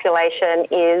prison population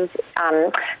is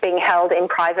being held in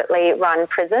privately run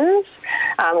prisons.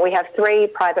 We have 3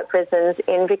 private prisons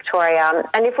in Victoria.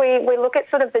 And if we look at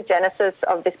sort of the genesis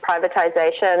of this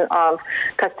privatisation of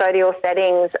custodial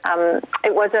settings,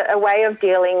 it was a way of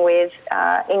dealing with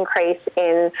increase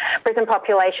in prison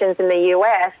populations in the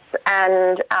US.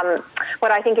 And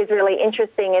what I think is really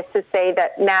interesting is to see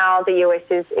that now the US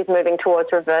is moving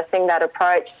towards reversing that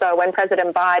approach. So when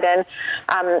President Biden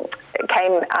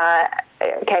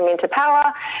came into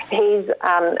power, he's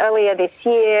earlier this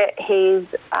year, he's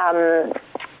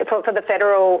for the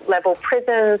federal level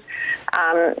prisons,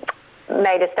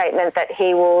 made a statement that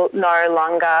he will no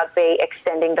longer be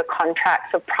extending the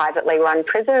contracts of privately run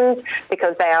prisons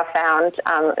because they are found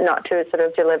not to sort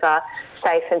of deliver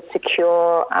safe and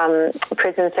secure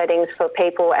prison settings for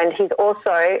people. And he's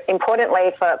also,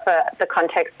 importantly for the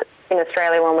context in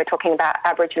Australia when we're talking about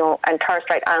Aboriginal and Torres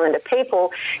Strait Islander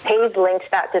people, he's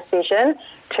linked that decision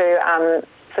to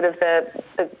sort of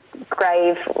the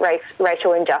grave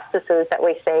racial injustices that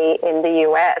we see in the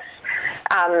US.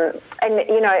 And,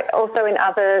 also in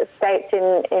other states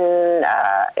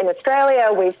in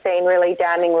Australia, we've seen really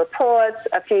damning reports.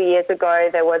 A few years ago,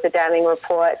 there was a damning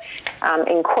report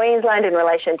in Queensland in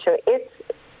relation to its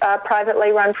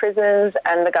privately run prisons,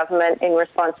 and the government in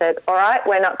response said, all right,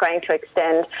 we're not going to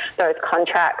extend those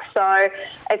contracts. So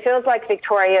it feels like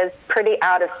Victoria's pretty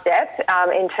out of step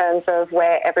in terms of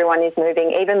where everyone is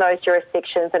moving, even those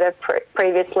jurisdictions that have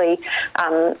previously,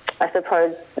 I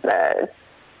suppose,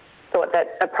 thought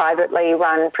that a privately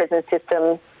run prison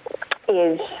system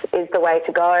is the way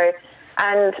to go.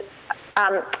 And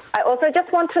I also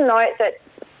just want to note that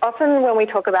often when we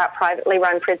talk about privately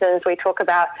run prisons, we talk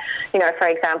about, for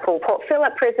example, Port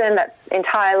Phillip Prison that's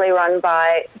entirely run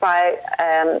by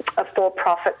a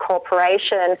for-profit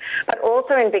corporation. But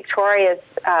also in Victoria's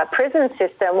prison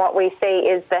system, what we see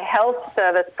is the health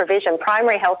service provision,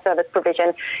 primary health service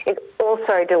provision, is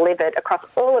also delivered across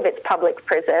all of its public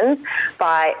prisons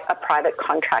by a private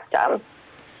contractor.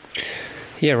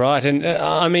 Yeah, right. And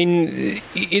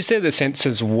is there the sense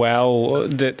as well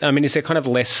that, is there kind of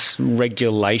less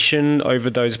regulation over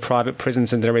those private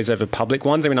prisons than there is over public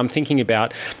ones? I'm thinking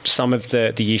about some of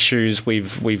the issues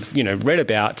we've read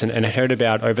about and heard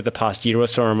about over the past year or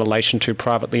so in relation to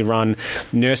privately run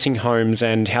nursing homes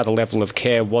and how the level of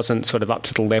care wasn't sort of up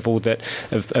to the level that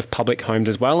of public homes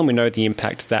as well. And we know the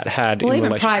impact that had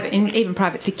even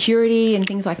private security and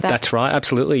things like that. That's right.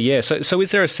 Absolutely. Yeah. So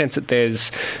is there a sense that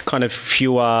there's kind of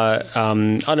fewer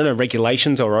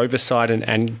regulations or oversight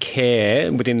and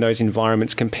care within those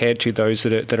environments compared to those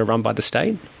that are run by the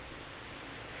state?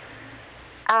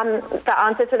 The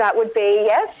answer to that would be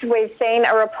yes. We've seen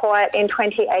a report in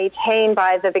 2018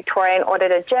 by the Victorian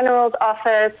Auditor General's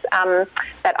Office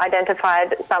that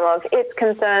identified some of its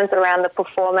concerns around the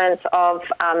performance of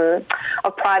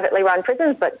privately run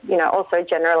prisons, but also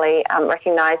generally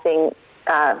recognising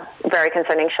very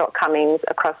concerning shortcomings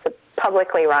across the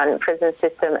publicly run prison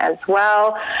system as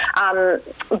well.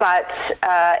 But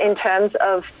in terms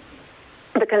of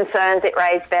the concerns it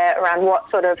raised there around what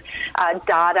sort of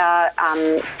data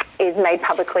is made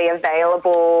publicly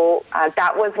available,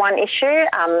 that was one issue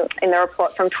in the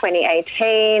report from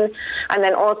 2018. And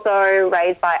then also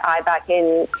raised by IBAC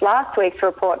in last week's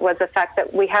report was the fact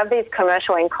that we have these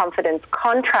commercial in confidence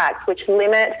contracts which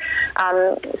limit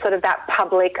sort of that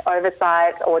public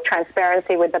oversight or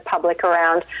transparency with the public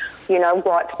around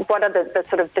what are the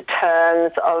sort of the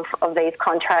terms of these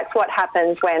contracts, what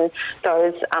happens when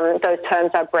those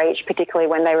terms are breached, particularly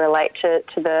when they relate to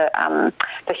the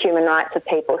human rights of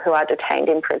people who are detained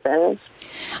in prisons.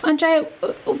 Andreea,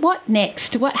 what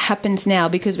next? What happens now?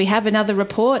 Because we have another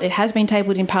report. It has been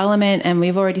tabled in Parliament, and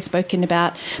we've already spoken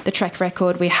about the track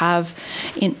record we have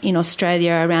in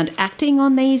Australia around acting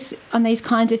on these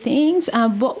kinds of things.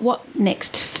 What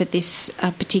next for this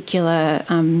particular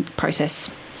process?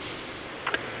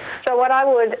 So what I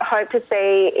would hope to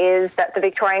see is that the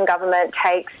Victorian government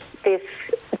takes this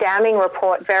damning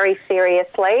report very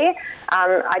seriously.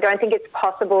 I don't think it's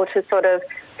possible to sort of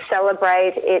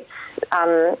celebrate its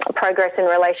progress in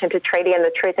relation to treaty and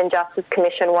the Truth and Justice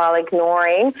Commission while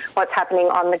ignoring what's happening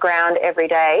on the ground every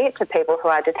day to people who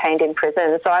are detained in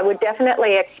prison. So I would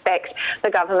definitely expect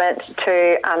the government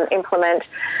to implement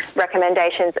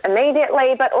recommendations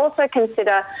immediately, but also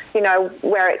consider,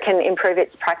 where it can improve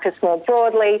its practice more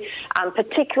broadly,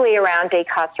 particularly around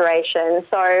decarceration.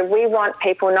 So we want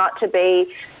people not to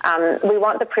be, we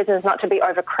want the prisons not to be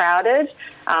overcrowded.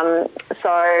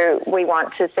 So we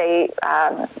want to see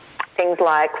things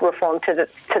like reform to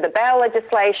the bail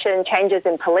legislation, changes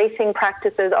in policing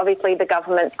practices. Obviously, the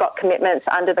government's got commitments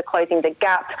under the Closing the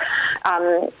Gap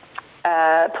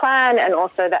plan and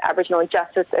also the Aboriginal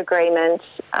Justice Agreement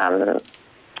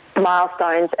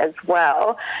milestones as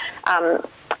well.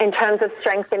 In terms of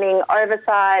strengthening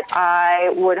oversight,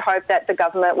 I would hope that the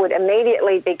government would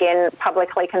immediately begin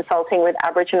publicly consulting with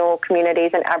Aboriginal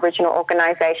communities and Aboriginal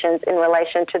organisations in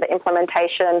relation to the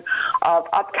implementation of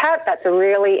OPCAT. That's a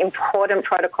really important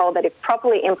protocol that, if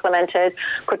properly implemented,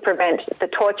 could prevent the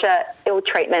torture, ill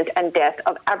treatment and death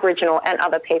of Aboriginal and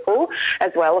other people,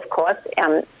 as well, of course,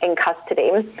 in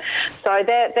custody. So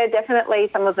they're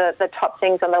definitely some of the top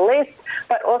things on the list.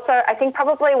 But also, I think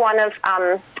probably one of,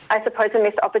 the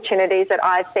missed opportunities that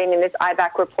I've seen in this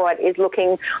IBAC report is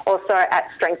looking also at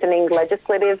strengthening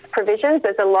legislative provisions.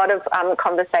 There's a lot of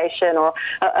conversation or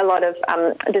a lot of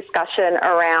discussion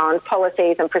around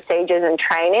policies and procedures and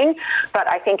training, but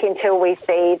I think until we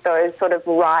see those sort of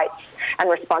rights and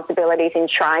responsibilities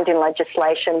enshrined in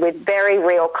legislation with very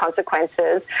real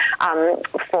consequences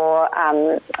for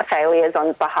failures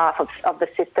on behalf of the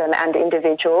system and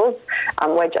individuals,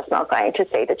 we're just not going to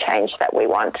see the change that we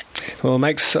want. Well, it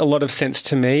makes a lot of sense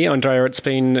to me. Andreea, it's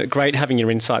been great having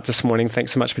your insights this morning.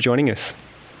 Thanks so much for joining us.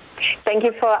 Thank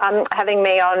you for having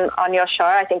me on your show.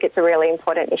 I think it's a really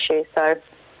important issue, so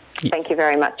thank you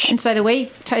very much. And so do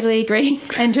we. Totally agree.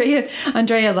 Andreea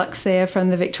Lachsz there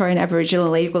from the Victorian Aboriginal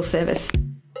Legal Service.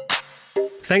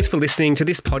 Thanks for listening to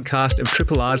this podcast of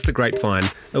Triple R's The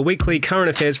Grapevine, a weekly current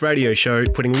affairs radio show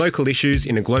putting local issues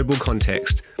in a global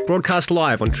context. Broadcast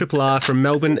live on Triple R from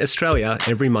Melbourne, Australia,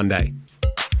 every Monday.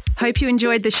 Hope you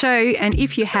enjoyed the show, and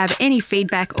if you have any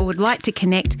feedback or would like to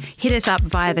connect, hit us up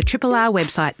via the Triple R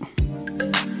website.